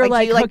picture. You're Like,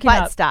 like do you like hooking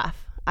butt up.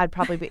 stuff? I'd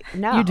probably be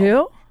no. You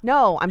do?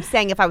 No, I'm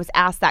saying if I was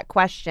asked that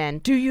question,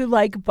 Do you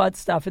like butt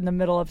stuff in the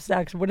middle of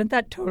sex? Wouldn't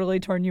that totally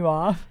turn you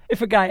off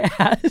if a guy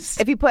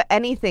asked? if you put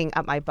anything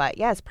up my butt,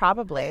 yes,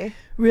 probably.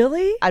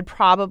 Really? I'd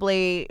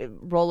probably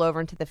roll over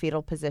into the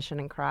fetal position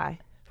and cry.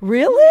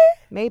 Really?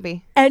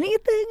 Maybe.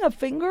 Anything? A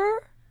finger?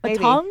 A Maybe.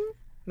 tongue?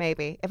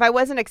 Maybe. If I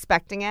wasn't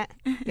expecting it,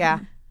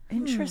 yeah.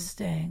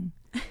 Interesting.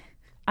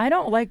 I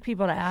don't like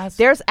people to ask.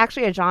 There's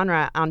actually a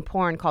genre on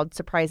porn called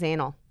surprise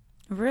anal.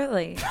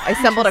 Really? I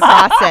stumbled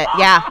across it.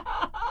 Yeah.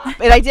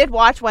 But I did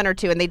watch one or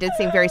two and they did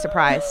seem very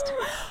surprised.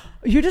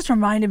 You just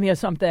reminded me of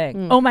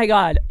something. Oh my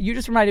God. You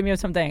just reminded me of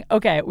something.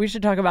 Okay, we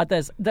should talk about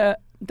this. The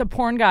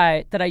porn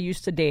guy that I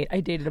used to date, I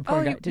dated a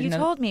porn Oh, guy. Did you know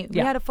told that? me. We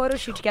Yeah. had a photo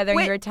shoot together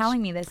and you were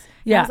telling me this. And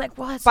Yeah. I was like,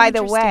 well, that's By so the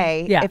interesting.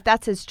 way, Yeah. if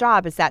that's his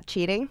job, is that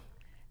cheating?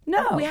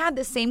 No. We had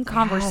the same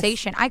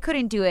conversation. I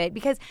couldn't do it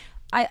because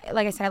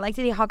like I said, I like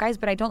to date hot guys,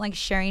 but I don't like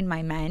sharing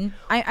my men.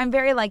 I'm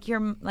very like,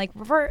 you're like,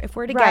 if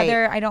we're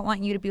together, I don't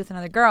want you to be with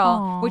another girl,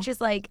 Aw. which is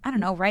like, I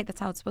don't know, right? That's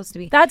how it's supposed to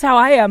be. That's how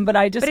I am, but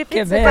I just But if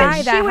give it's a in.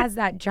 guy that has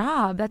that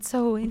job, that's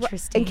so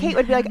interesting. And Kate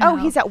would be like, I don't oh,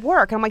 know. he's at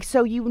work. I'm like,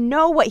 so you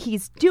know what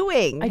he's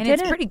doing. I And didn't.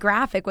 it's pretty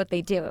graphic what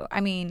they do.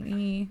 I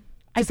mean,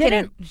 Just I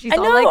didn't. kidding. She's I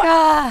all know. like,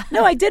 ah.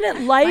 No, I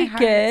didn't like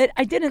heart. it.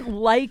 I didn't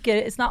like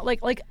it. It's not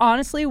like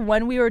honestly,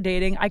 when we were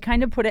dating, I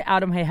kind of put it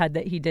out of my head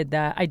that he did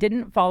that. I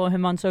didn't follow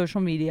him on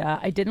social media.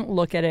 I didn't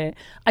look at it.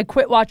 I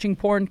quit watching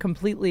porn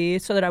completely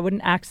so that I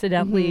wouldn't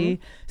accidentally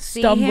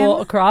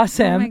stumble across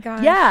him. Oh my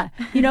gosh. Yeah,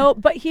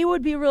 but he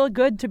would be really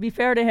good, to be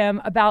fair to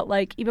him, about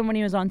like even when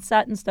he was on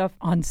set and stuff.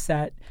 On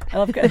set, I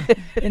love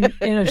in a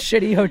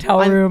shitty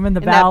hotel room in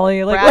the valley,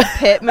 that like Brad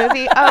Pitt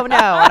movie. Oh no,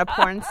 on a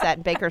porn set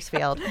in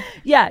Bakersfield.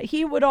 Yeah,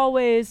 he would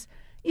always,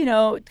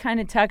 kind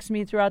of text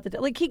me throughout the day.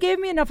 Like, he gave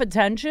me enough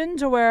attention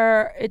to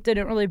where it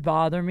didn't really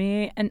bother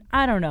me. And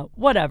I don't know,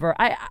 whatever.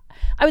 I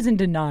was in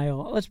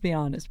denial, let's be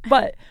honest.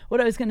 But what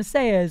I was going to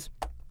say is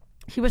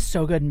he was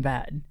so good in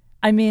bed.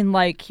 I mean,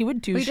 like, he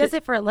would do He shit. does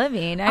it for a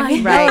living. I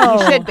mean, know. Right,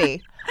 he should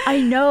be.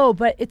 I know,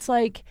 but it's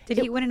like... Did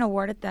he win an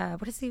award at the...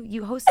 What is he...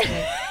 You hosted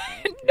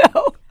it.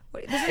 No.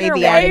 This is your AVN.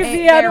 award.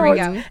 AVN There we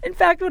awards. go. In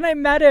fact, when I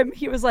met him,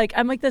 he was like,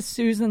 I'm like the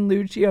Susan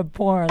Lucci of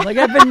porn. Like,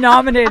 I've been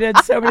nominated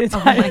so many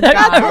times. my God.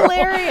 That's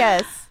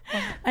hilarious.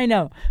 I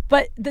know.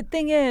 But the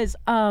thing is,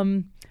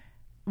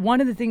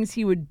 one of the things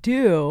he would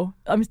do,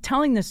 I'm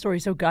telling this story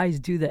so guys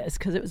do this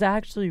because it was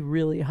actually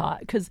really hot.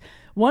 Because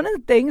one of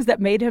the things that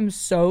made him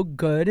so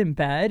good in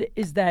bed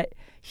is that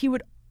he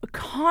would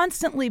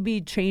constantly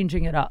be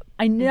changing it up.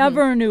 I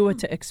never knew what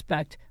to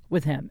expect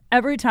with him.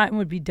 Every time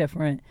would be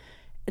different.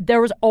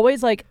 There was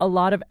always like a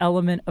lot of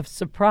element of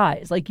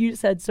surprise. Like you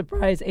said,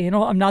 surprise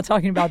anal. I'm not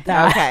talking about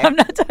that. Okay. I'm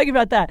not talking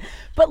about that.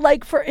 But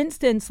like, for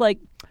instance, like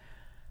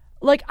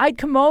I'd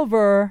come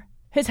over,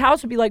 his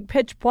house would be like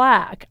pitch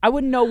black. I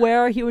wouldn't know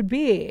where he would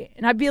be.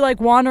 And I'd be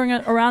like wandering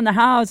around the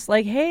house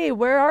like, hey,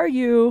 where are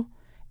you?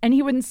 And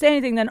he wouldn't say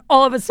anything. Then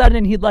all of a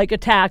sudden he'd like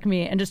attack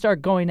me and just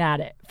start going at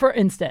it, for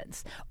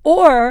instance.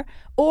 Or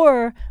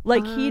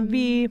like he'd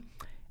be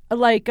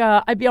like,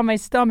 I'd be on my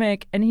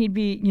stomach and he'd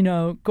be,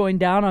 going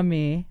down on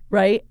me,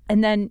 right?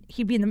 And then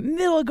he'd be in the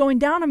middle of going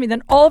down on me.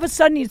 Then all of a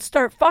sudden he'd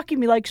start fucking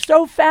me like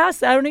so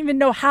fast that I don't even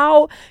know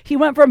how he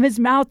went from his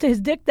mouth to his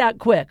dick that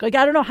quick. Like,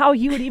 I don't know how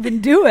he would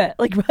even do it.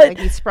 Like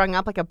he sprung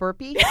up like a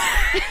burpee?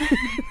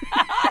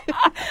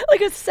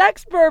 Like a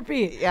sex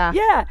burpee. Yeah.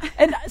 Yeah.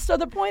 And so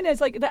the point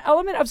is, like, the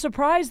element of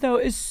surprise, though,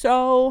 is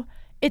so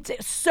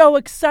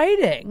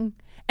exciting.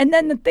 And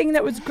then the thing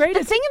that was great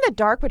The is... thing in the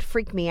dark would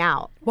freak me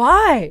out.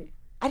 Why?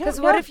 I don't Because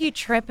know. what if you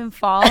trip and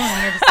fall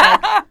and you're just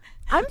like...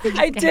 I'm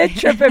thinking I did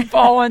trip and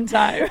fall one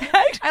time.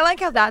 I like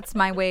how that's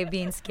my way of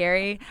being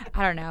scary.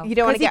 I don't know. You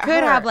don't wanna 'Cause get he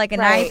could hurt. have like a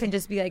Right. knife and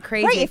just be like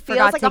crazy. Right, it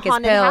forgot feels to like take a his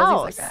haunted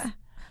pills. He's house. like,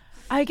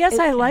 I guess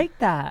I like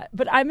that,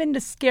 but I'm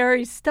into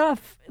scary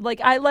stuff. Like,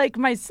 I like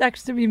my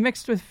sex to be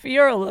mixed with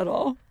fear a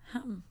little.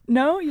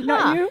 No,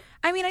 not you.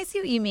 I mean, I see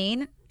what you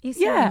mean. You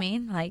see what Yeah. I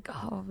mean? Like,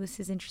 oh, this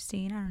is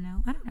interesting. I don't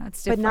know.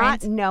 It's But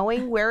different. not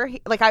knowing where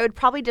I would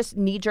probably just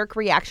knee-jerk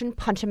reaction,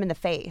 punch him in the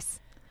face.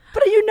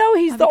 But he's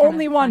That'd the be kinda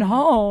only one funny.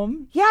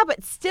 home. Yeah,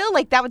 but still,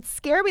 like, that would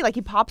scare me. Like,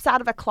 he pops out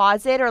of a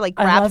closet or, like,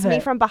 I grabs love me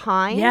it. from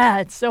behind. Yeah,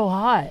 it's so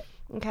hot.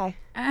 Okay.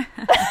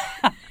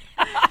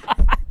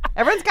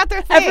 Everyone's got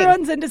their thing.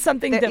 Everyone's into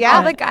something different. yeah.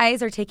 All the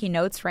guys are taking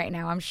notes right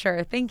now, I'm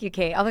sure. Thank you,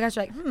 Kate. All the guys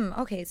are like,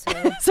 okay, so...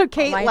 So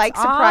Kate lights likes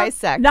off. surprise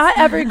sex. Not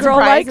every girl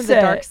Surprise likes in the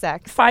it. dark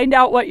sex. Find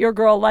out what your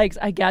girl likes,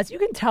 I guess. You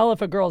can tell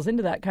if a girl's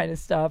into that kind of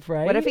stuff,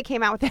 right? What if he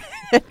came out with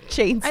a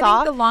chainsaw?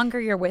 I think the longer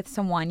you're with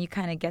someone, you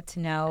kind of get to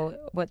know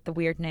what the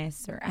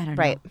weirdness or, I don't know.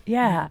 Right.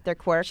 Yeah. Their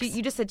quirks.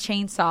 You just said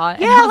chainsaw.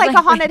 and I Yeah, was like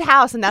a haunted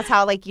house, and that's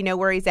how, like, you know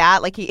where he's at.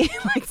 Like, he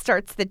like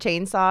starts the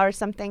chainsaw or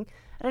something.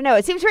 I don't know.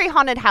 It seems very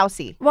haunted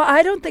housey. Well,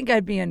 I don't think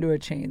I'd be into a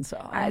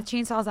chainsaw.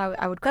 Chainsaws,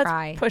 I would That's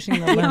cry. pushing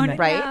the You don't limit.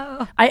 Right?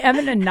 know. I am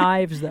into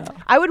knives, though.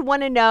 I would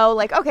want to know,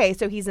 like, okay,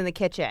 so he's in the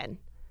kitchen.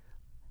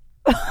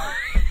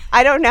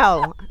 I don't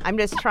know. I'm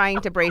just trying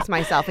to brace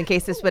myself in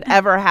case this would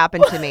ever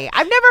happen to me.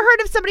 I've never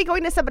heard of somebody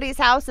going to somebody's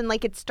house and,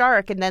 like, it's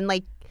dark and then,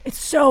 like, It's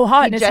so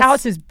hot, and his just-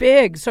 house is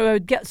big, so I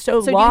would get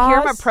so so lost. do you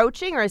hear him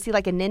approaching, or is he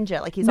like a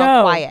ninja? Like, he's No.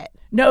 all quiet?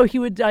 No, he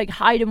would like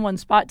hide in one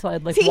spot till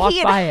I'd like See, walk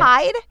he'd by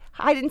it.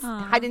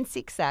 hide and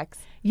seek sex.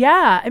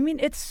 Yeah, I mean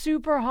it's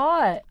super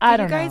hot. I Did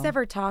don't you guys know.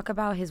 ever talk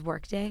about his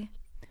workday?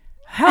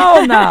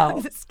 Hell no.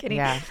 Just kidding.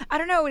 Yeah. I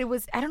don't know.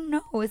 I don't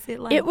know. Was it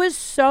like... It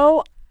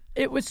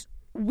was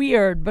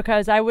weird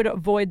because I would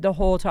avoid the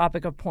whole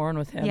topic of porn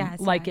with him. Yeah,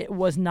 like same. it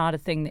was not a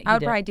thing that he I would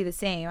did. probably do the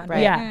same. I'd be Right.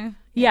 like, Yeah.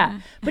 Yeah.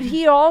 But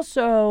he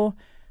also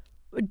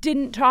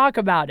didn't talk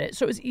about it,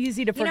 so it was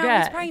easy to You forget. know,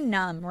 he's probably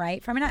numb,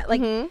 right? From not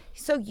like he's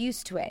so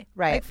used to it,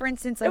 Right. Like for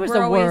instance, like was we're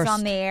the always worst.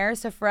 on the air,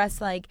 so for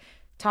us, like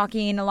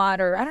talking a lot,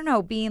 or I don't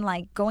know, being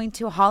like going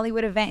to a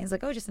Hollywood event, it's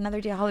like, oh, just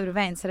another day of Hollywood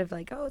event, instead of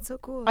like, oh, it's so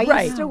cool. I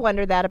Right. used to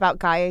wonder that about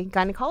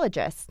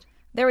gynecologists.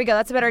 There we go.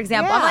 That's a better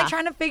example. I'm Yeah. like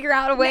trying to figure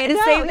out a way to No,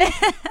 say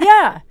that.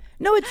 Yeah.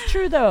 No, it's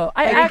true though.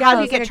 I Like, actually how do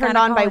you like get a turned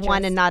on by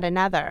one gynecologist. and not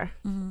another?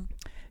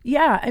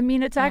 Yeah, I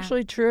mean, it's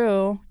actually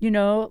true. You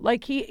know,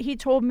 like he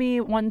told me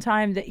one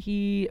time that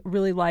he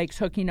really likes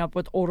hooking up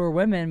with older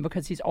women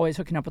because he's always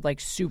hooking up with like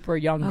super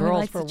young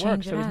girls for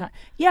work. So he's not.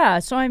 Yeah,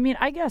 so I mean,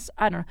 I guess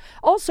I don't know.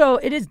 Also,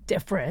 it is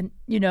different.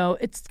 You know,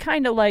 it's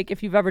kind of like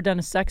if you've ever done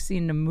a sex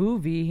scene in a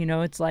movie. You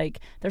know, it's like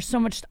there's so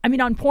much. I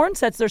mean, on porn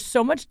sets, there's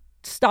so much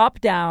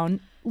stop down.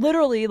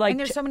 Literally, like, and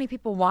there's so many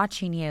people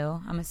watching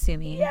you. I'm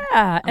assuming.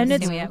 Yeah, and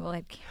it's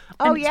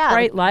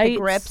bright lights, the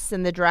grips,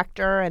 and the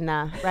director, and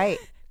right.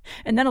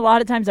 And then a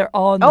lot of times they're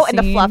all in the scene.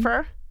 And the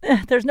fluffer.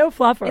 There's no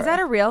fluffer. Is that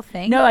a real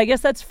thing? No, I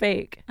guess that's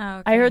fake. Oh,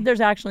 okay. I heard there's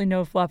actually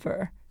no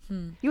fluffer.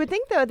 You would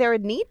think, though, there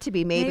would need to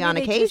be maybe on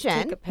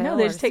occasion. No,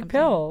 they just take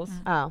pills.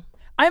 Oh.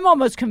 I'm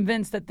almost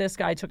convinced that this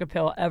guy took a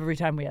pill every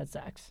time we had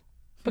sex.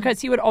 Because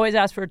he would always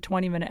ask for a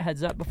 20-minute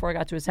heads up before I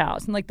got to his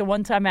house. And like the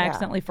one time I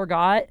accidentally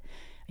forgot,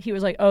 he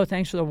was like, oh,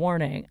 thanks for the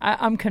warning.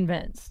 I'm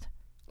convinced.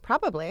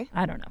 Probably.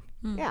 I don't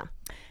know. Yeah.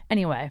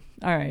 Anyway,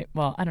 all right.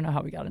 Well, I don't know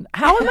how we got in.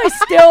 How am I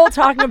still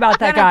talking about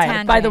that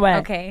guy, by the way?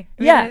 Okay.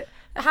 Yeah.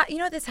 You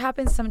know, this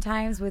happens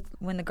sometimes with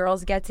when the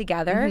girls get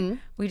together. Mm-hmm.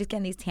 We just get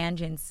in these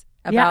tangents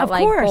about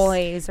like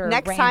boys or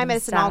next time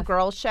it's an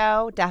all-girls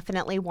show,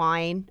 definitely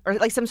wine or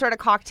like some sort of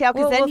cocktail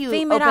because then you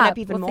open up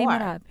even more. Theme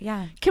it up.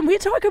 Yeah. Can we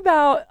talk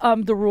about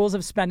the rules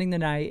of spending the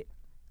night?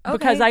 Okay,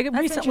 because I that's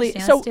recently,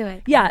 interesting. Let's do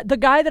it. Yeah, the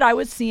guy that I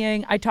was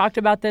seeing, I talked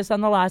about this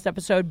on the last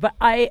episode, but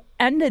I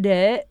ended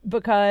it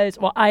because,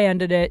 well, I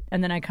ended it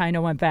and then I kind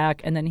of went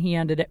back and then he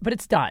ended it, but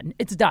it's done.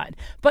 It's done.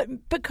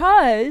 But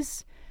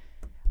because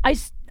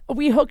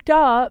we hooked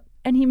up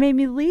and he made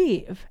me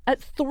leave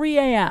at 3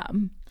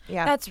 a.m.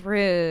 Yeah, that's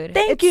rude.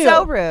 Thank you. It's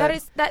so rude.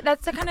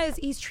 That's the kind of,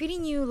 he's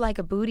treating you like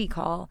a booty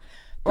call,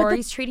 or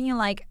he's treating you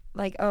like,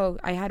 oh,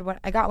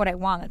 I got what I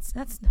want.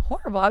 That's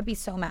horrible. I'd be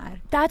so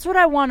mad. That's what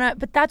I want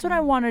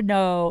to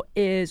know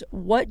is,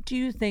 what do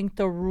you think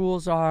the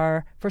rules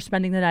are for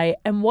spending the night,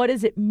 and what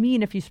does it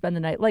mean if you spend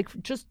the night? Like,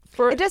 just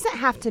for it doesn't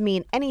have to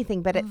mean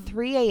anything, but at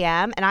 3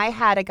 a.m. and I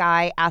had a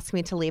guy ask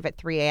me to leave at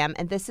 3 a.m.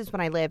 and this is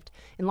when I lived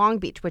in Long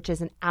Beach, which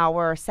is an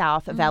hour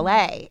south of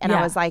LA, and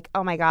I was like,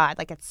 oh my God,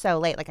 like it's so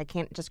late, like I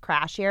can't just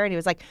crash here. And he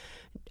was like,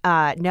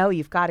 no,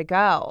 you've got to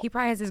go. He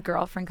probably has his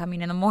girlfriend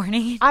coming in the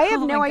morning. I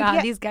have no idea.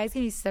 God, these guys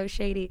can be so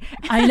shady.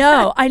 I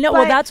know.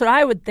 Well, that's what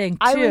I would think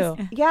too.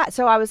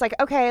 So I was like,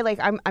 okay, like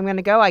I'm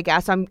gonna go, I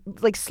guess. I'm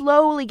like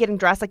slowly getting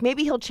dressed, like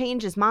maybe he'll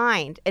change his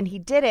mind, and he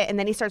did it, and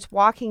then he starts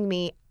walking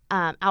me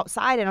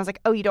outside, and I was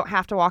like, oh, you don't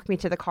have to walk me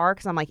to the car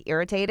because I'm like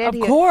irritated.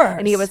 Of course.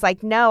 And he was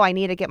like, no, I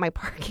need to get my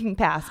parking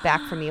pass back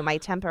from you, my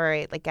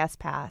temporary like guest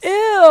pass.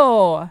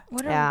 Ew.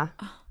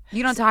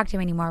 You don't talk to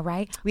him anymore,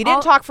 right? We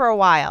didn't talk for a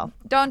while.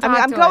 Don't talk to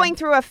him. I'm going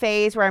through a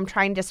phase where I'm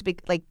trying just to be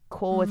like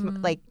cool with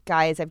like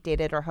guys I've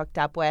dated or hooked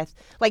up with.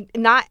 Like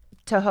not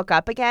to hook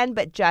up again,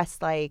 but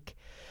just like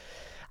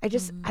I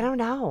don't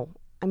know.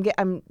 I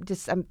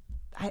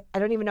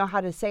don't even know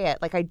how to say it.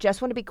 Like I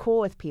just want to be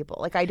cool with people.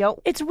 Like I don't.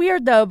 It's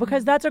weird though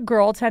because that's a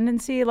girl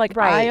tendency. Like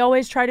right. I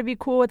always try to be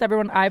cool with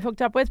everyone I've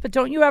hooked up with, but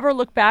don't you ever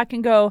look back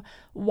and go,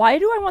 why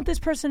do I want this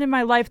person in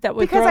my life that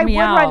would throw me out? Because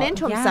I would run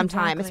into him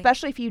sometime,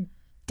 especially if you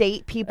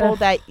date people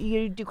that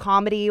you do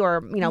comedy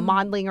or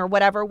modeling or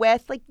whatever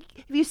with. Like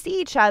if you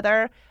see each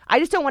other, I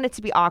just don't want it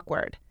to be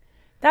awkward.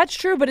 That's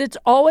true, but it's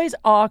always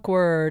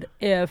awkward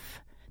when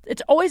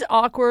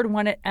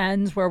it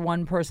ends where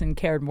one person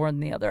cared more than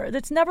the other.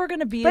 It's never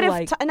going to be but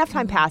like... if enough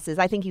time passes,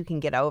 I think you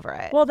can get over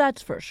it. Well,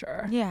 that's for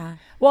sure. Yeah.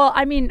 Well,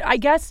 I mean, I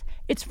guess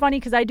it's funny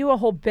because I do a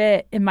whole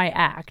bit in my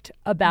act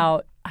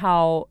about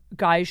how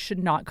guys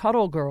should not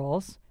cuddle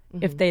girls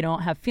if they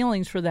don't have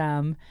feelings for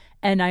them.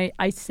 And I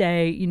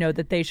say,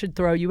 that they should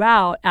throw you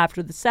out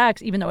after the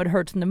sex, even though it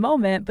hurts in the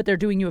moment, but they're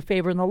doing you a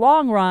favor in the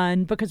long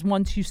run because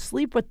once you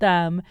sleep with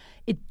them,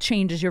 it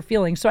changes your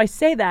feelings. So I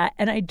say that,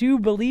 and I do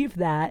believe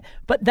that.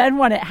 But then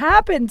when it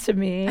happened to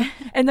me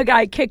and the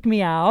guy kicked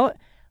me out,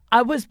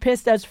 I was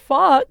pissed as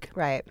fuck.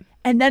 Right.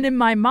 And then in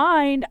my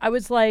mind, I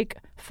was like,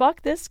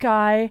 fuck this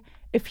guy.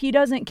 If he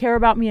doesn't care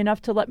about me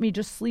enough to let me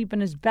just sleep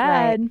in his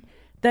bed,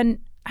 then...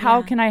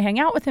 how can I hang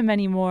out with him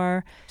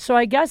anymore? So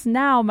I guess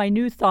now my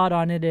new thought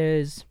on it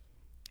is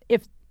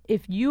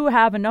if you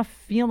have enough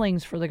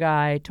feelings for the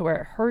guy to where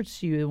it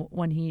hurts you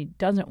when he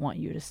doesn't want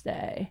you to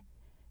stay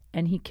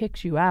and he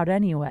kicks you out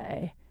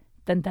anyway,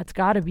 then that's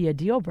got to be a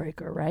deal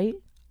breaker, right?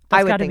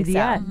 That's got to be the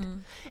end. Mm-hmm.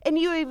 And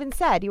you even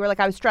said, you were like,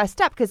 I was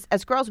dressed up because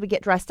as girls, we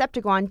get dressed up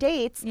to go on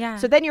dates. Yeah.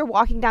 So then you're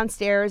walking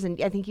downstairs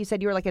and I think you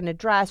said you were like in a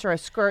dress or a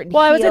skirt and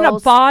heels. I was in a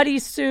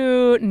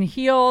bodysuit and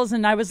heels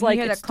and I was like,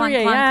 it's 3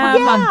 a.m.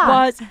 I'm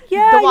buzzed.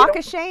 Yeah. The walk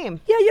of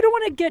shame. Yeah, you don't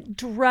want to get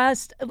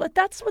dressed.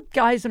 That's what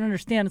guys don't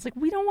understand. It's like,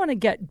 we don't want to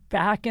get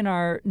back in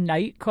our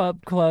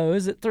nightclub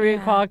clothes at 3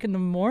 o'clock in the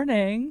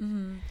morning.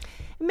 Mm-hmm.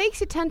 It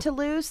makes you tend to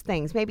lose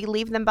things. Maybe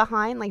leave them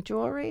behind like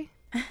jewelry.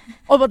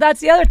 Oh, well, that's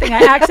the other thing.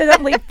 I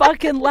accidentally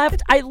fucking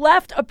left. I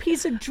left a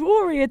piece of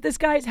jewelry at this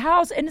guy's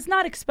house, and it's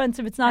not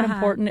expensive. It's not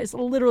important. It's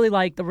literally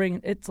like the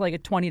ring. It's like a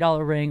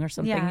 $20 ring or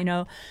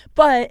something,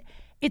 But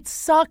it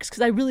sucks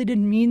because I really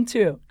didn't mean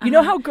to. You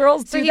know how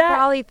girls So do he that?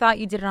 probably thought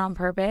you did it on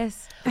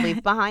purpose.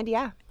 Leave behind,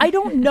 yeah. I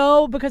don't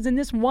know, because in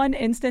this one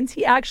instance,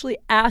 he actually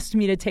asked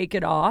me to take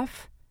it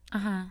off.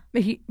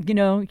 But he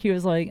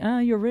was like,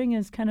 your ring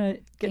is kind of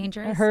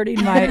Dangerous?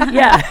 hurting my,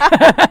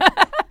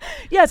 yeah.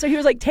 Yeah, so he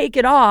was like, take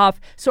it off.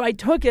 So I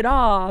took it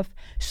off.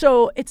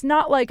 So it's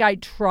not like I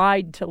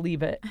tried to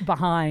leave it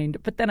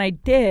behind, but then I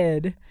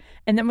did.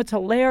 And then what's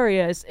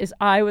hilarious is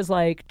I was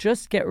like,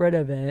 just get rid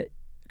of it.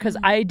 Because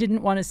I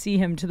didn't want to see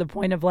him to the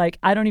point of like,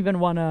 I don't even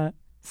want to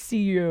see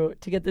you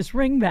to get this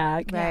ring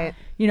back. Right.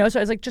 So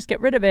I was like, just get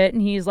rid of it.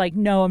 And he's like,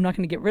 no, I'm not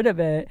going to get rid of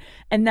it.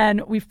 And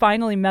then we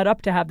finally met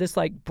up to have this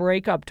like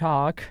breakup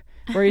talk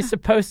where he's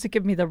supposed to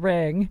give me the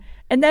ring.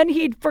 And then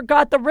he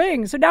forgot the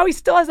ring. So now he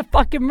still has a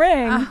fucking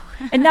ring.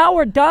 And now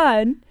we're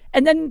done.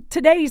 And then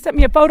today he sent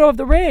me a photo of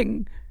the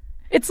ring.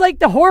 It's like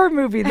the horror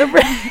movie, The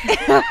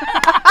Ring.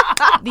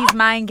 These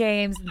mind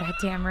games, that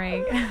damn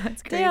ring.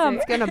 That's crazy. Damn.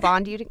 It's going to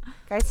bond you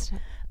guys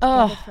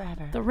Oh, together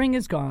forever. the ring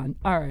is gone.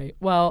 All right.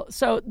 Well,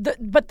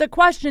 but the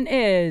question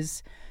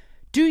is,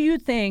 do you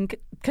think,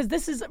 because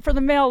this is for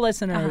the male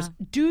listeners,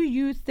 do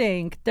you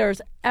think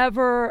there's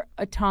ever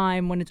a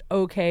time when it's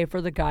okay for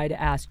the guy to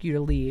ask you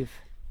to leave?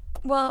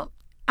 Well,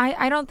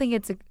 I don't think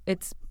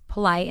it's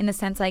polite in the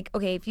sense like,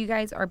 okay, if you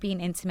guys are being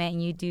intimate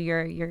and you do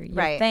your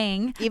Right.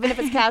 thing. Even if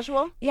it's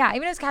casual? Yeah,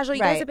 even if it's casual,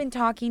 you Right. guys have been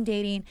talking,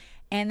 dating,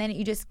 and then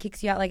it just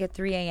kicks you out like at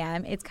 3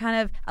 a.m. It's kind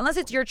of, unless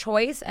it's your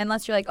choice,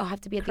 unless you're like, oh, I have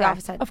to be at the Correct.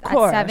 office at, Of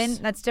course. 7,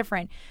 that's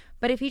different.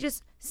 But if he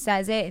just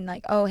says it and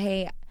like, oh,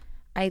 hey,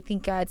 I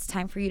think it's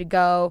time for you to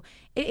go,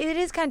 it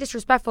is kind of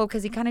disrespectful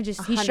because he kind of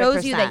just, he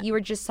shows you that 100%. you were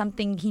just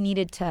something he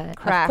needed to, a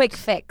Correct. quick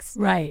fix.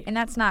 Right. And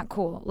that's not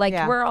cool. Like,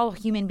 Yeah. we're all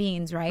human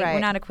beings, right? We're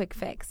Right. not a quick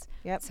fix.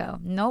 Yep. So,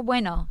 no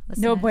bueno.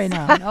 No listeners.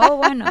 bueno. No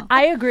bueno.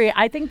 I agree.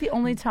 I think the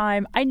only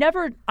time I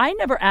never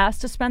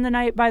asked to spend the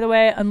night, by the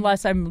way,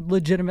 unless I'm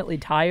legitimately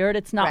tired.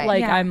 It's not Right.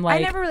 like Yeah. I'm like,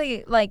 I never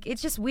really, like,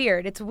 it's just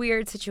weird. It's a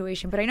weird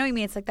situation. But I know what you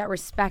mean. It's like that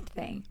respect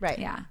thing. Right.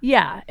 Yeah.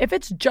 yeah. If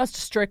it's just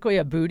strictly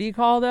a booty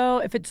call, though,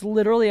 if it's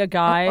literally a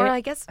guy, Or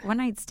I guess one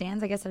night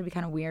stands, I guess that'd be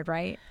kind of weird,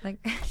 right?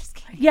 Like, just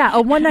kidding. yeah,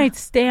 a one night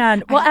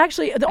stand. Well,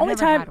 actually, the only never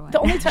time, had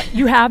one.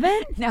 you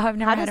haven't, No, I've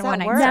never How had does a one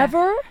that night work? stand.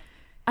 never.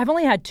 I've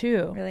only had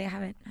 2. Really, I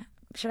haven't.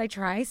 Should I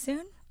try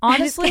soon?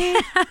 Honestly,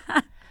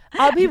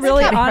 I'll be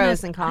really Pros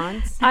honest. and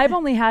cons. I've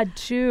only had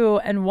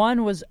 2, and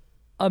one was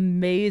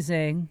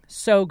amazing,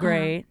 so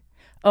great.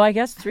 Oh, I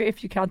guess 3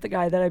 if you count the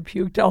guy that I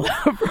puked all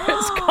over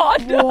his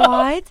condo.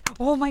 What?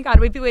 Oh my God!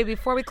 Wait,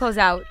 before we close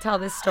out, tell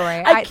this story.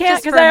 I can't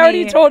just because for I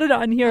already me- told it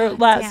on here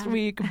last damn.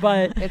 week,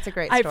 but It's a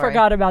great I story.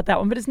 forgot about that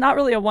one. But it's not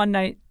really a one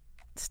night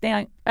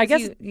stand. I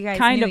guess you guys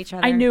kind knew of. each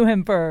other. I knew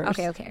him first.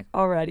 Okay.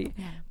 Already,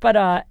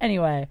 but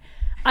anyway.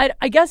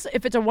 I guess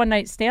if it's a one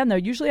night stand though,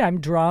 usually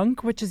I'm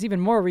drunk, which is even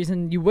more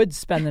reason you would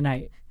spend the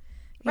night.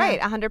 Right,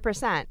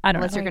 100%. I don't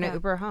Unless know. you're going to Yeah.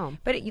 Uber home.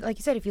 But like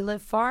you said, if you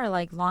live far,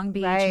 like Long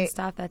Beach and Right.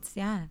 stuff, that's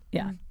Yeah.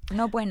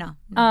 no bueno.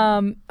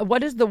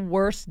 What is the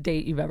worst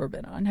date you've ever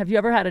been on? Have you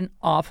ever had an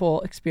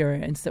awful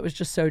experience that was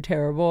just so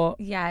terrible?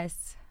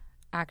 Yes.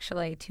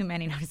 Actually, too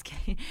many. No, I'm just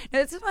kidding.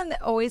 No, this is one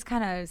that always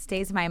kind of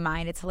stays in my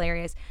mind. It's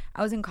hilarious.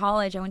 I was in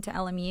college. I went to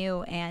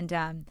LMU, and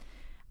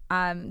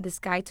this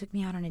guy took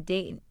me out on a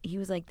date. He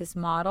was like this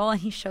model, and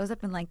he shows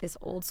up in like this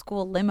old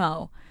school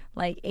limo,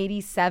 like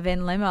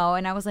 87 limo.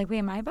 And I was like, wait,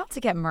 am I about to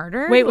get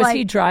murdered? Wait, was like,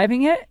 he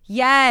driving it?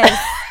 Yes.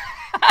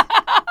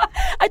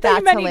 I thought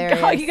you That's meant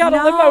hilarious. he got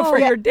a limo for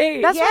No. your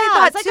date. That's Yeah, what I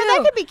thought it's like, too.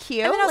 that could be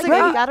cute. And then I was like,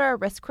 like, you oh. got her a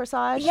wrist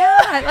corsage.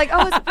 Yeah, like,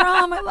 oh, it's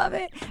prom. I love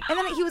it. And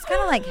then he was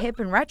kind of like hip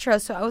and retro.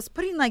 So I was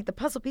putting like the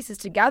puzzle pieces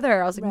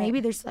together. I was like, maybe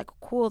there's like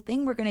a cool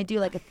thing we're going to do,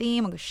 like a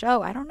theme, like a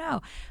show. I don't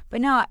know. But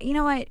no, you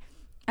know what?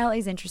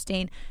 LA's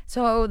interesting.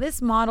 So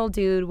this model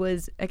dude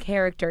was a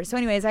character. So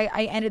anyways, I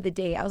ended the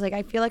date. I was like,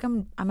 I feel like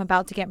I'm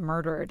about to get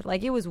murdered.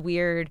 Like, it was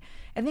weird.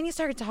 And then he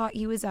started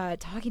he was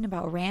talking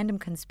about random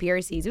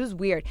conspiracies. It was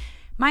weird.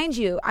 Mind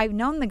you, I've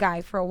known the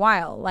guy for a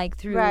while, like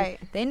through Right.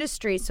 the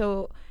industry.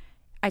 So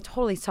I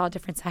totally saw a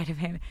different side of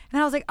him. And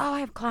then I was like, oh, I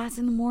have class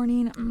in the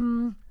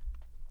morning.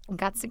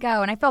 Got to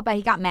go. And I felt bad.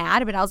 He got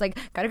mad, but I was like,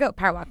 gotta go.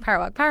 Power walk, power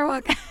walk, power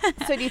walk.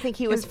 So do you think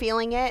he was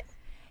feeling it?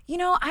 You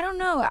know, I don't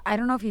know. I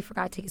don't know if he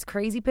forgot to take his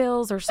crazy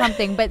pills or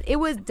something, but it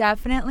was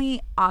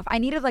definitely off. I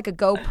needed like a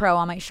GoPro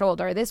on my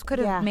shoulder. This could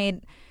have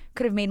made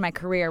my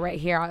career right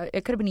here.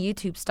 It could have been a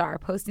YouTube star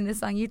posting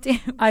this on YouTube.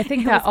 I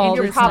think that all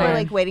You're the probably time.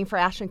 like waiting for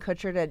Ashton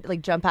Kutcher to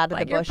like jump out of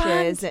Like, the you're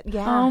bushes. pumped. And,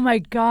 yeah. Oh my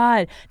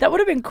God, that would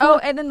have been cool. Oh,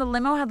 and then the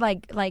limo had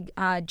like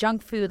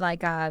junk food,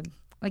 like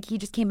he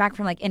just came back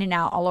from like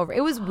In-N-Out all over.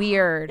 It was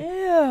weird.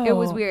 Ew. It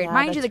was weird. Yeah,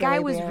 Mind you, that's the guy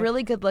really was weird.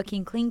 really good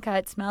looking, clean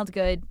cut, smelled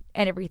good,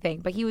 and everything.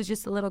 But he was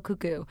just a little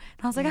cuckoo. And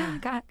I was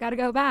like, gotta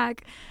go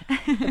back.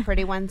 The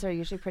pretty ones are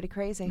usually pretty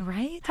crazy.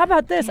 Right? How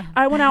about this?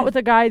 I went out with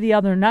a guy the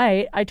other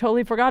night. I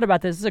totally forgot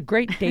about this. This is a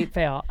great date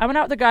fail. I went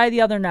out with a guy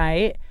the other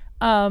night.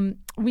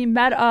 We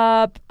met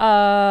up.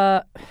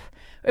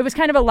 it was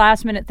kind of a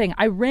last minute thing.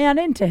 I ran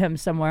into him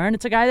somewhere, and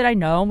it's a guy that I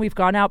know, and we've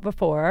gone out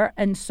before.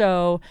 And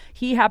so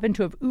he happened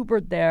to have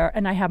Ubered there,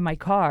 and I have my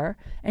car.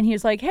 And he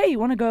was like, hey, you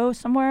want to go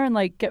somewhere and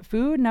like get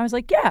food? And I was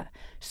like, yeah.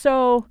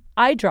 So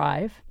I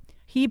drive.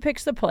 He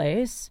picks the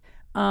place.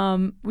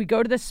 We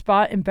go to this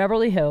spot in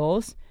Beverly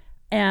Hills,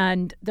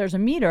 and there's a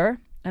meter,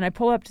 and I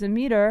pull up to the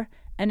meter,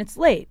 and it's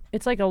late.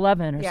 It's like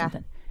 11 or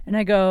something. And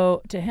I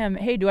go to him,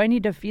 hey, do I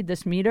need to feed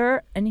this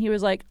meter? And he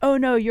was like, oh,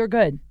 no, you're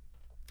good.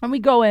 And we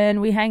go in,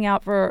 we hang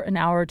out for an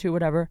hour or two,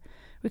 whatever.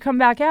 We come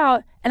back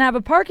out, and I have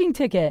a parking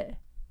ticket.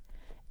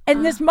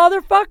 And this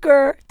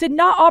motherfucker did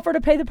not offer to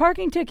pay the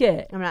parking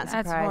ticket. I'm not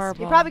surprised. That's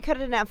horrible. He probably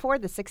couldn't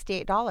afford the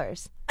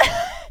 $68.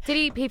 Did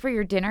he pay for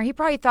your dinner? He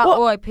probably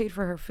thought, I paid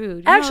for her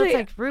food. Actually,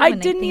 it's rude I when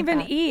they didn't think even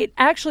that. eat.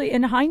 Actually,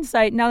 in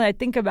hindsight, now that I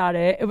think about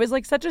it, it was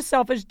like such a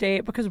selfish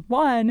date because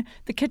one,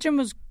 the kitchen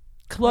was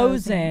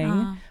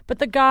closing. But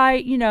the guy,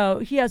 you know,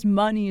 he has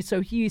money,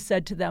 so he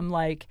said to them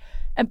like,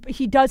 and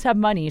he does have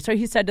money, so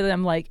he said to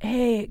them like,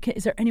 hey,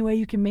 is there any way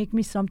you can make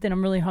me something?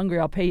 I'm really hungry.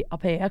 I'll pay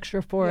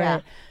extra for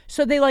it.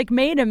 So they like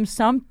made him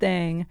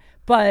something,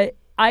 but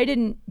I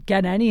didn't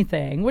get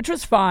anything, which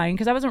was fine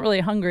because I wasn't really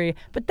hungry.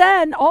 But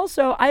then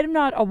also, I'm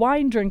not a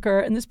wine drinker,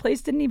 and this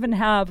place didn't even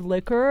have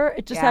liquor.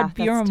 It just had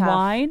beer and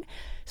wine.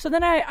 So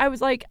then I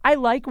was like, I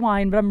like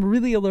wine, but I'm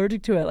really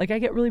allergic to it. Like I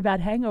get really bad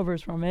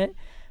hangovers from it.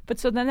 But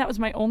so then that was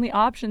my only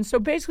option. So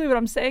basically what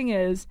I'm saying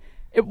is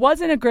it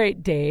wasn't a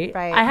great date.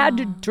 Right. I had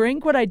to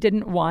drink what I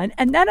didn't want.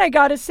 And then I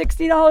got a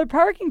 $60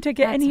 parking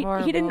ticket and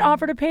he didn't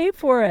offer to pay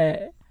for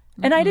it.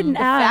 And I didn't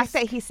ask. The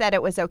fact that he said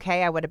it was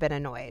okay, I would have been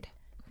annoyed.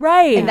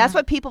 Right. And that's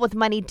what people with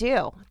money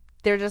do.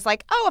 They're just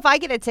like, oh, if I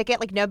get a ticket,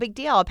 like no big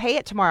deal. I'll pay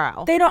it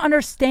tomorrow. They don't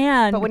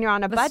understand. But when you're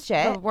on a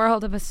budget. The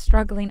world of a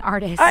struggling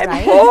artist. I'm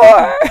right?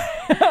 poor.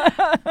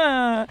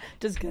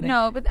 Just kidding.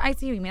 No, but I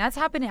see what you mean. That's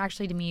happened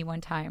actually to me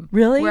one time.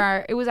 Really?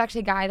 Where it was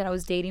actually a guy that I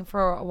was dating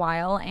for a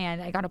while,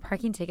 and I got a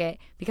parking ticket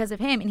because of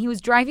him. And he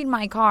was driving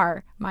my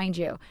car, mind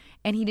you,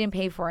 and he didn't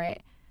pay for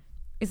it.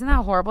 Isn't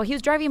that horrible? He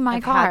was driving my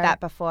car. I've had that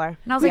before.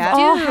 And I was We've like,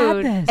 all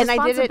dude, had this. And I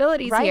did it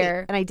responsibilities right.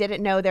 here. And I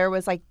didn't know there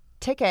was like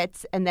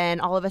tickets, and then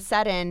all of a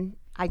sudden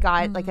I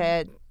got like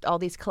all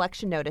these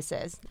collection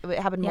notices. It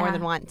happened more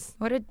than once.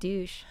 What a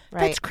douche.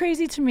 Right. That's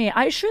crazy to me.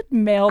 I should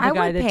mail the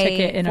guy the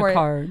ticket in a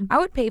card. I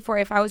would pay for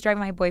it if I was driving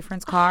my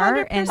boyfriend's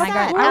car, and 100%.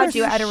 I would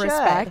do it out of You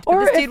respect. should. But Or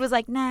this if- dude was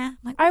like, nah. I'm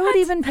like, I would what?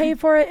 even pay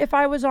for it if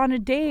I was on a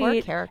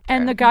date character.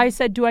 and the guy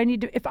said, do I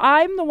need to, if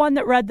I'm the one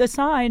that read the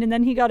sign and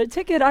then he got a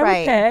ticket, I would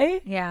Right.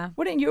 pay. Yeah.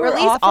 Wouldn't you? Or at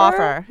least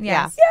offer.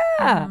 Yes.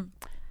 Yeah.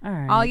 All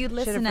right. All you Should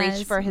have listeners,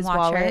 reached for his watchers.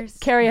 wallet.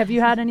 Carrie, have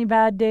you had any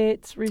bad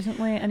dates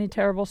recently? Any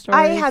terrible stories?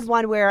 I had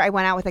one where I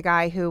went out with a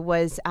guy who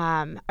was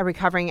a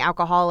recovering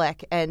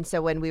alcoholic. And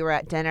so when we were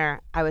at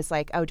dinner, I was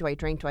like, oh, do I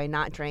drink? Do I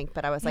not drink?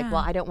 But I was like,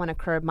 well, I don't want to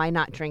curb my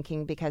not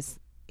drinking because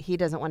he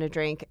doesn't want to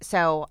drink.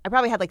 So I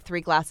probably had like 3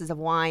 glasses of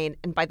wine.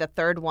 And by the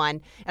third one,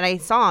 and I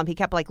saw him, he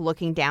kept like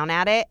looking down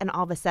at it. And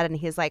all of a sudden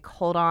he's like,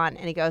 hold on.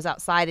 And he goes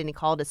outside and he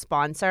called his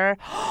sponsor.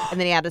 And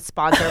then he had a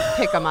sponsor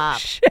pick him up.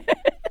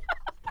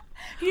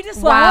 You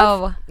just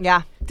Wow. left?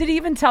 Yeah. Did he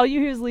even tell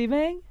you he was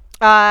leaving?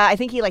 I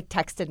think he like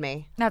texted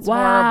me. That's Wow.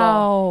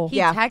 horrible. He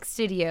Yeah.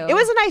 texted you. It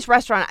was a nice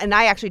restaurant, and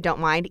I actually don't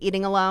mind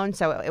eating alone,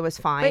 so it was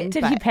fine.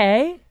 Did he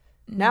pay?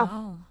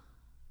 No.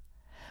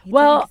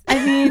 Well,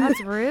 I mean,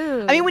 That's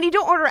rude. I mean, when you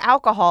don't order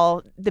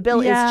alcohol, the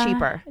bill yeah, is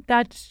cheaper.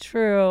 That's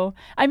true.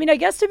 I mean, I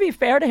guess to be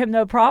fair to him,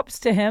 though, props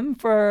to him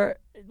for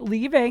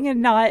leaving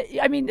and not.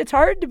 I mean, it's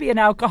hard to be an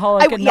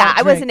alcoholic. And not I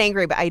drink. wasn't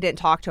angry, but I didn't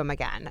talk to him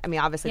again. I mean,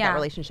 obviously that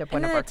relationship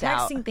and wouldn't then have worked the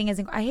out. texting thing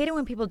isn't. I hate it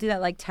when people do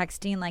that, like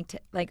texting,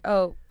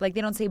 like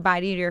they don't say bye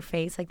to you to your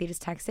face, like they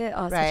just text it.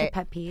 Oh, it's such a Right.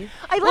 pet peeve.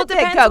 I well, let it that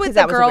depends go with 'cause the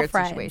that was a weird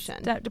girlfriend.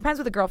 situation. Depends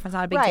with the girlfriend's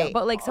not a big deal, Right.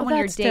 but like someone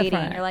you're that's dating,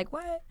 different. you're like,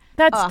 what?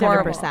 That's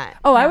different. 100%.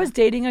 Oh, I was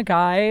dating a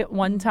guy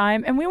one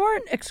time, and we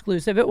weren't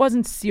exclusive. It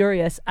wasn't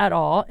serious at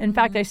all. In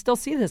fact, I still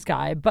see this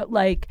guy, but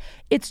like,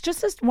 it's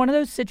just one of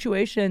those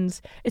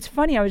situations. It's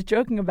funny. I was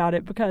joking about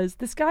it because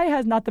this guy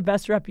has not the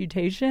best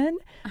reputation,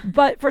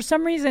 but for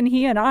some reason,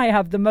 he and I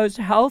have the most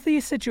healthy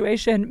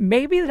situation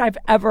maybe that I've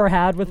ever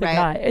had with a Right.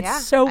 guy. It's Yeah,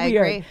 so I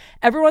weird. agree.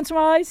 Every once in a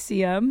while, I see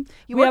him.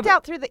 You We worked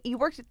have- through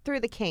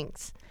the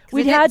kinks. 'Cause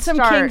We'd it had didn't some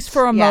start- kinks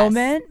for a yes.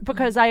 moment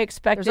because I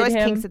expected There's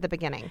always him. kinks at the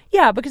beginning.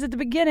 Yeah, because at the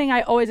beginning,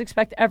 I always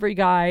expect every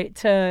guy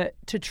to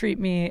treat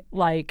me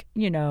like,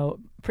 you know,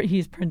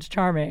 he's Prince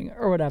Charming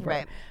or whatever.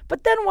 Right.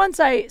 But then once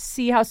I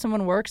see how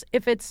someone works,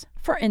 if it's,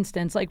 for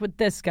instance, like with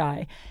this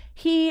guy,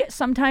 he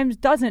sometimes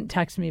doesn't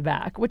text me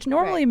back, which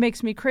normally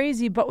makes me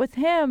crazy. But with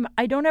him,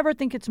 I don't ever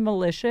think it's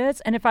malicious.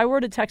 And if I were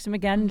to text him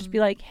again and just be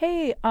like,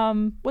 hey,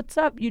 what's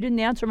up? You didn't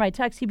answer my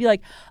text. He'd be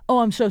like, oh,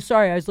 I'm so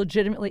sorry. I was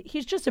legitimately,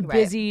 he's just a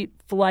busy,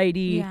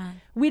 flighty. Yeah.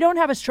 We don't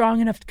have a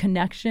strong enough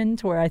connection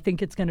to where I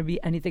think it's going to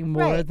be anything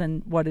more Right.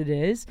 than what it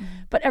is.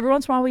 But every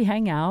once in a while we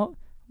hang out.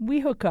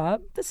 We hook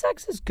up. The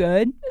sex is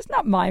good. It's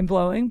not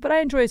mind-blowing, but I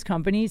enjoy his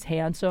company. He's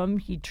handsome.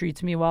 He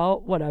treats me well,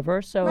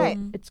 whatever. So Right.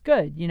 it's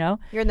good, you know?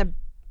 You're in the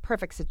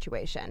perfect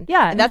situation.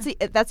 Yeah. And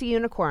that's a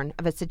unicorn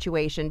of a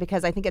situation,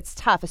 because I think it's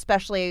tough,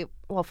 especially,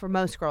 well, for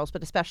most girls,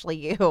 but especially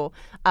you,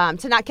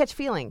 to not catch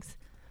feelings.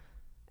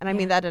 And I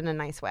mean that in a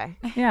nice way.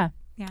 Yeah.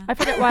 Yeah. I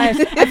forget why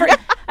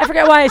I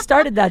forget why I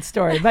started that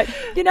story, but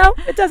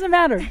it doesn't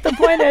matter. The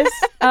point is,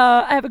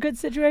 I have a good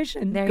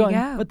situation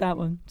going with that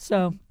one.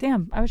 So,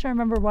 damn, I wish I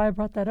remember why I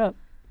brought that up.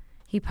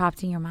 He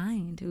popped in your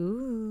mind.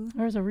 Ooh.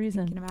 There's a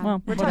reason.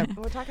 Well, we're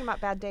talking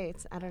about bad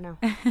dates. I don't know.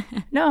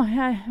 No,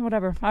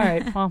 whatever. All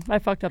right. Well, I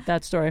fucked up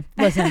that story.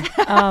 Listen,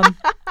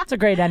 it's a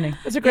great ending.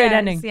 It's a great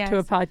ending to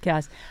a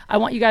podcast. I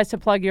want you guys to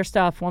plug your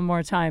stuff one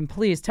more time.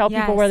 Please tell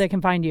people where they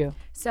can find you.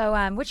 So,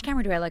 which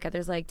camera do I look at?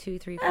 There's like 2,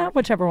 3, 4.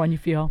 Whichever one you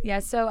feel. Yeah.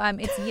 So,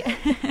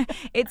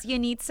 it's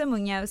Yenitza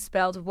Munoz,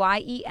 spelled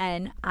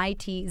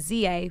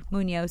Yenitza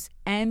Munoz,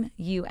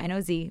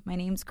 Munoz. My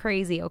name's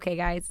crazy. Okay,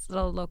 guys, it's a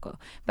little local.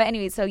 But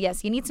anyway, so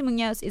yes, Yenitza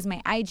Munoz is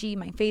my IG,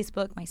 my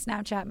Facebook, my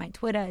Snapchat, my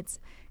Twitter. It's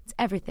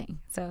everything.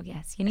 So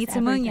yes,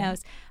 Yenitza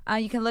Munoz.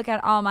 You can look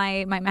at all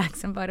my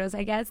Maxim photos,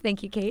 I guess.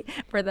 Thank you, Kate,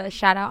 for the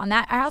shout out on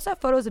that. I also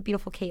have photos of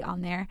beautiful Kate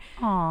on there.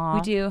 Aww.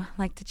 We do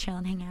like to chill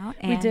and hang out.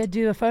 And we did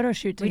do a photo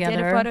shoot together. We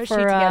did a photo shoot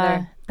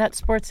together. That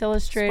Sports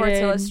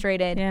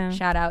Illustrated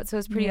shout out. So it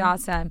was pretty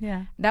awesome.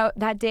 Yeah.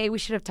 That day, we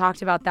should have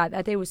talked about that.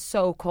 That day was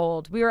so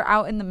cold. We were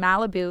out in the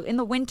Malibu in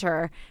the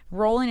winter,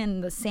 rolling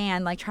in the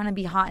sand, like trying to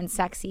be hot and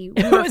sexy.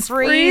 We were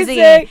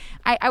freezing.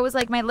 I was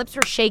like, my lips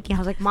were shaking. I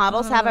was like,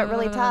 models have it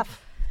really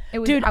tough.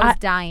 Dude, I was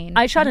dying.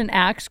 I shot an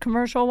Axe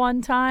commercial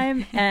one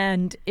time,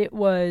 and it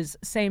was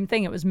same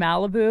thing. It was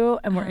Malibu,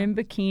 and we're in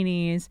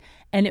bikinis,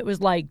 and it was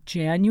like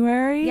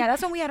January. Yeah,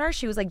 that's when we had our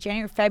shoot. It was like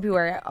January,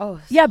 February.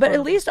 Oh, yeah, but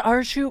at least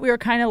our shoot, we were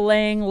kind of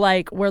laying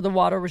like where the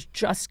water was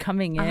just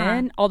coming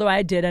in. Although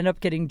I did end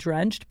up getting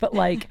drenched, but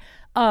like.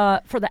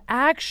 For the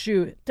Axe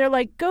shoot, they're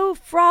like, go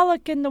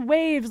frolic in the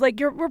waves. Like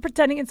we're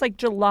pretending it's like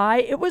July.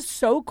 It was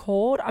so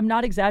cold. I'm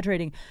not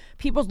exaggerating.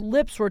 People's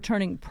lips were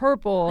turning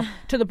purple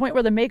to the point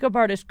where the makeup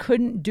artist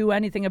couldn't do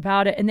anything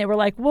about it. And they were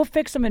like, we'll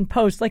fix them in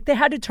post. Like they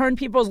had to turn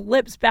people's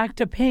lips back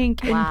to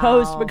pink in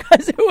post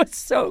because it was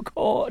so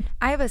cold.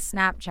 I have a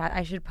Snapchat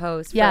I should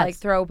post for like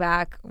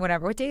throwback,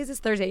 whatever. What day is this?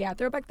 Thursday. Yeah,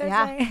 throwback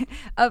Thursday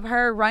of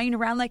her running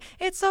around like,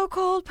 it's so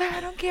cold, but I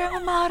don't care.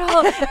 I'm a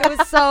model. It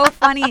was so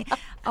funny.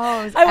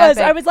 Oh,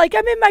 I was like,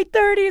 I'm in my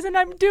 30s and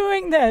I'm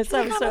doing this.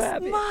 I was so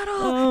happy. Model.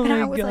 Oh and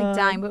I was like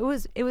dying, but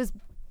it was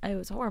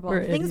horrible.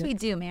 The things we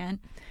do,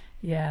 man.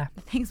 Yeah.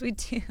 The things we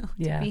do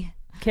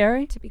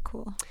Kari? To be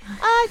cool.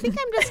 I think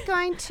I'm just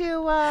going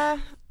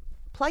to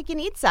plug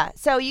Yenitza.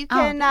 So you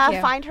can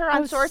find her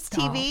on Source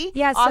TV.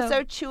 Yeah,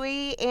 also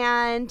Chewy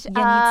and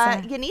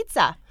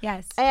Yenitza.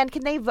 Yes. And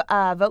can they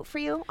vote for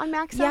you on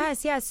Maxim?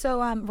 Yes.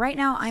 So right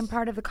now I'm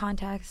part of a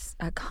contest,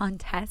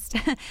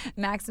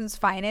 Maxim's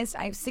Finest.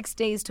 I have 6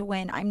 days to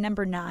win. I'm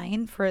number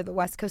 9 for the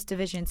West Coast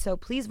Division. So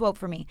please vote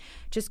for me.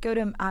 Just go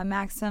to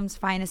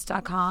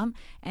maximsfinest.com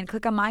and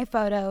click on my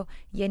photo,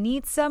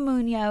 Yenitza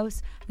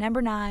Munoz,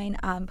 number 9.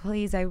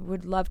 Please, I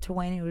would love to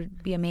win. It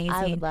would be amazing.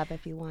 I would love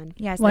if you won.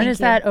 Yes. When is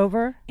that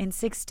over? In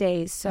 6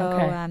 days.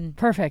 So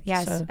perfect.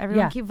 Yes. So,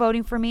 everyone keep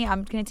voting for me.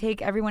 I'm going to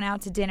take everyone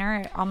out to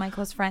dinner. All my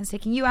close friends,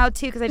 taking you out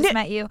too because I just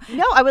met you.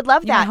 No, I would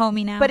love that. You're my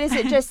homie now. But is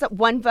it just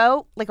one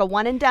vote, like a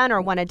one and done,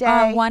 or one a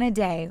day? One a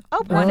day.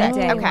 Oh, perfect.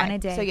 Okay. Okay. 1 a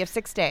day. So you have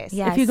 6 days.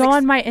 Yes. If you go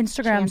on my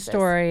Instagram chances.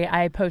 story,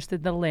 I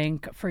posted the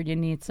link for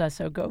Yenitza,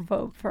 so go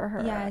vote for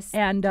her. Yes.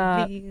 And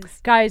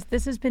guys,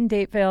 this has been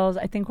Date Fails.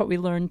 I think what we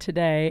learned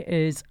today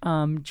is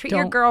treat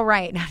your girl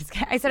right. No, just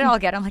kidding. I said it all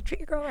again. I'm like, treat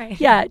your girl right.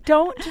 Yeah,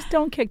 don't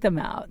kick them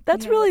out.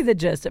 That's really the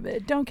gist of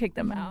it. Don't kick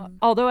them out.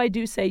 Although I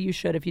do say you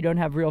should if you don't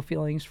have real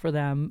feelings for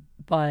them.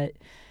 But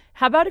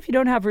how about if you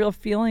don't have real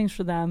feelings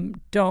for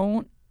them,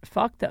 don't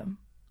fuck them.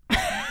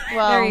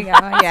 Well, there you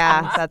go.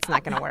 Yeah, that's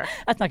not going to work.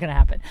 That's not going to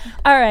happen.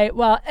 All right.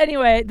 Well,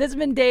 anyway, this has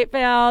been Date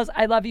Fails.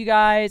 I love you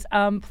guys.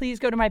 Please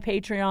go to my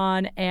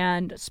Patreon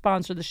and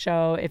sponsor the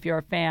show if you're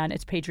a fan.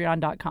 It's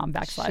patreon.com/.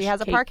 She has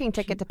a parking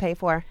ticket to pay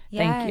for.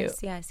 Thank you.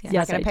 Yes. It's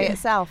not going to pay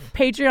itself.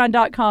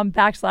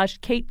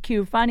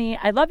 Patreon.com/KateQ Funny.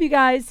 I love you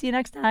guys. See you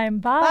next time.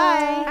 Bye.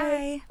 Bye.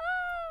 Bye.